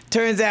bad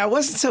turns out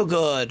wasn't so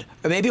good,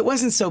 or maybe it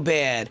wasn't so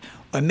bad,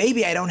 or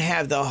maybe I don't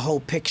have the whole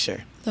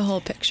picture. The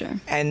whole picture.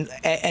 And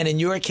in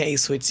your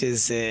case, which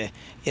is,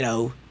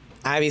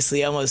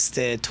 obviously almost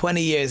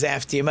 20 years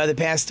after your mother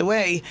passed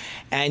away,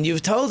 and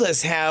you've told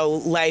us how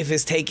life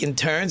has taken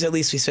turns, at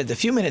least we spent a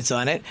few minutes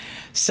on it.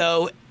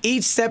 So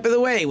each step of the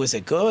way, was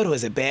it good?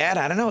 Was it bad?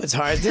 I don't know. It's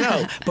hard to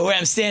know. But where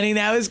I'm standing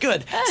now is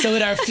good. So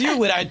with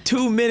our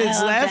 2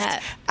 minutes left,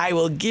 that. I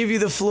will give you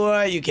the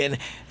floor. You can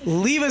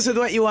leave us with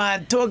what you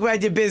want, talk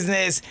about your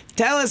business,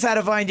 tell us how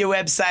to find your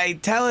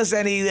website, tell us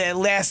any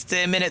last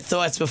minute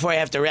thoughts before I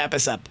have to wrap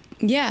us up.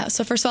 Yeah,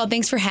 so first of all,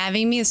 thanks for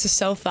having me. This is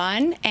so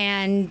fun.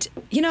 And,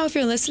 if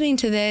you're listening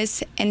to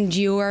this and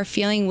you are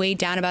feeling weighed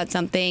down about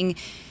something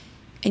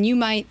and you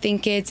might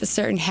think it's a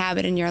certain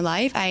habit in your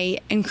life, I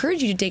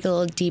encourage you to dig a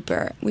little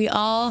deeper. We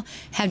all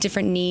have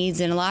different needs,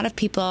 and a lot of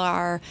people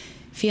are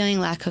feeling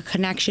lack of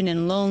connection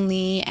and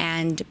lonely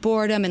and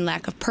boredom and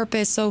lack of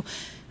purpose. So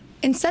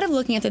instead of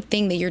looking at the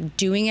thing that you're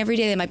doing every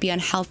day that might be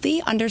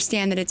unhealthy,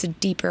 understand that it's a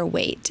deeper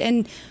weight.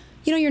 And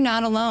you're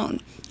not alone.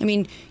 I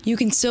mean, you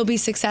can still be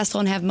successful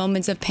and have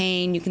moments of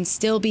pain. You can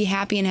still be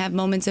happy and have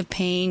moments of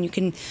pain. You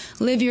can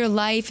live your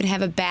life and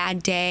have a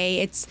bad day.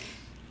 It's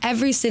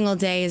every single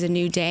day is a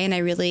new day, and I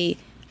really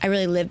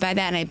live by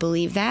that, and I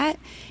believe that.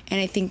 And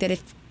I think that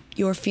if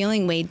you're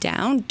feeling weighed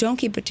down, don't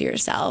keep it to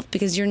yourself,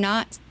 because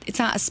it's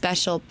not a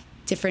special,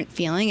 different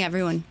feeling.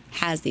 Everyone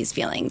has these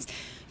feelings.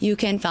 You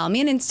can follow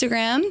me on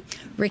Instagram,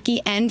 Ricky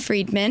N.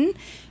 Friedman.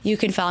 You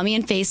can follow me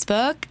on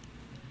Facebook,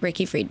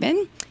 Ricky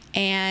Friedman.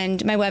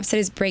 And my website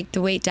is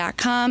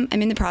breaktheweight.com.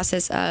 I'm in the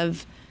process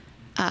of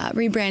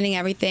rebranding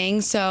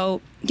everything. So,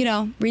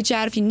 reach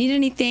out if you need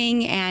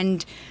anything.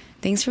 And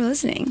thanks for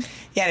listening.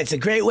 Yeah, it's a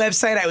great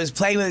website. I was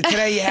playing with it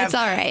today. You have it's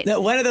all right.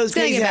 One of those it's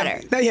things.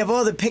 better. You have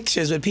all the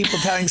pictures with people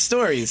telling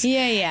stories.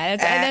 Yeah,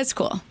 that's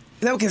cool.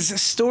 No, because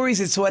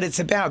stories, it's what it's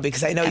about.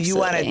 Because I know you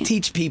want to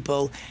teach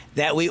people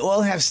that we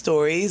all have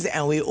stories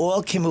and we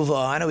all can move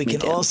on and we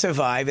can all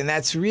survive. And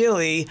that's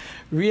really,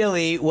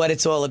 really what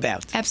it's all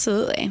about.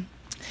 Absolutely.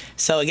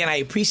 So again, I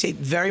appreciate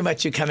very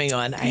much you coming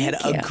on. I had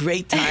a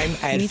great time.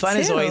 I had fun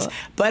too. as always.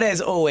 But as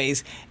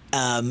always,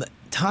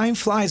 time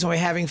flies when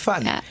we're having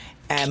fun. Yeah.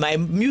 And my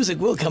music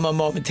will come on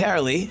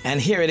momentarily,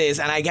 and here it is,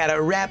 and I gotta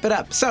wrap it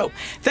up. So,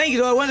 thank you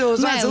to our wonderful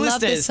listeners. I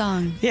love this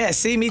song. Yeah,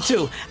 see, me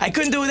too. I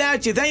couldn't do it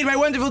without you. Thank you to my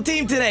wonderful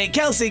team today: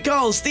 Kelsey,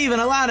 Cole, Stephen,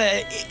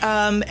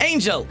 Alana,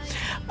 Angel.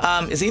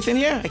 Is Ethan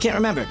here? I can't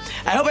remember.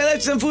 I hope I left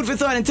you some food for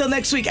thought. Until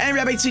next week, I'm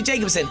Rabbi Tzvi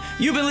Jacobson.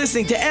 You've been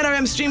listening to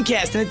NRM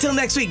Streamcast, and until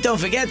next week, don't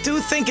forget to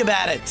think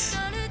about it.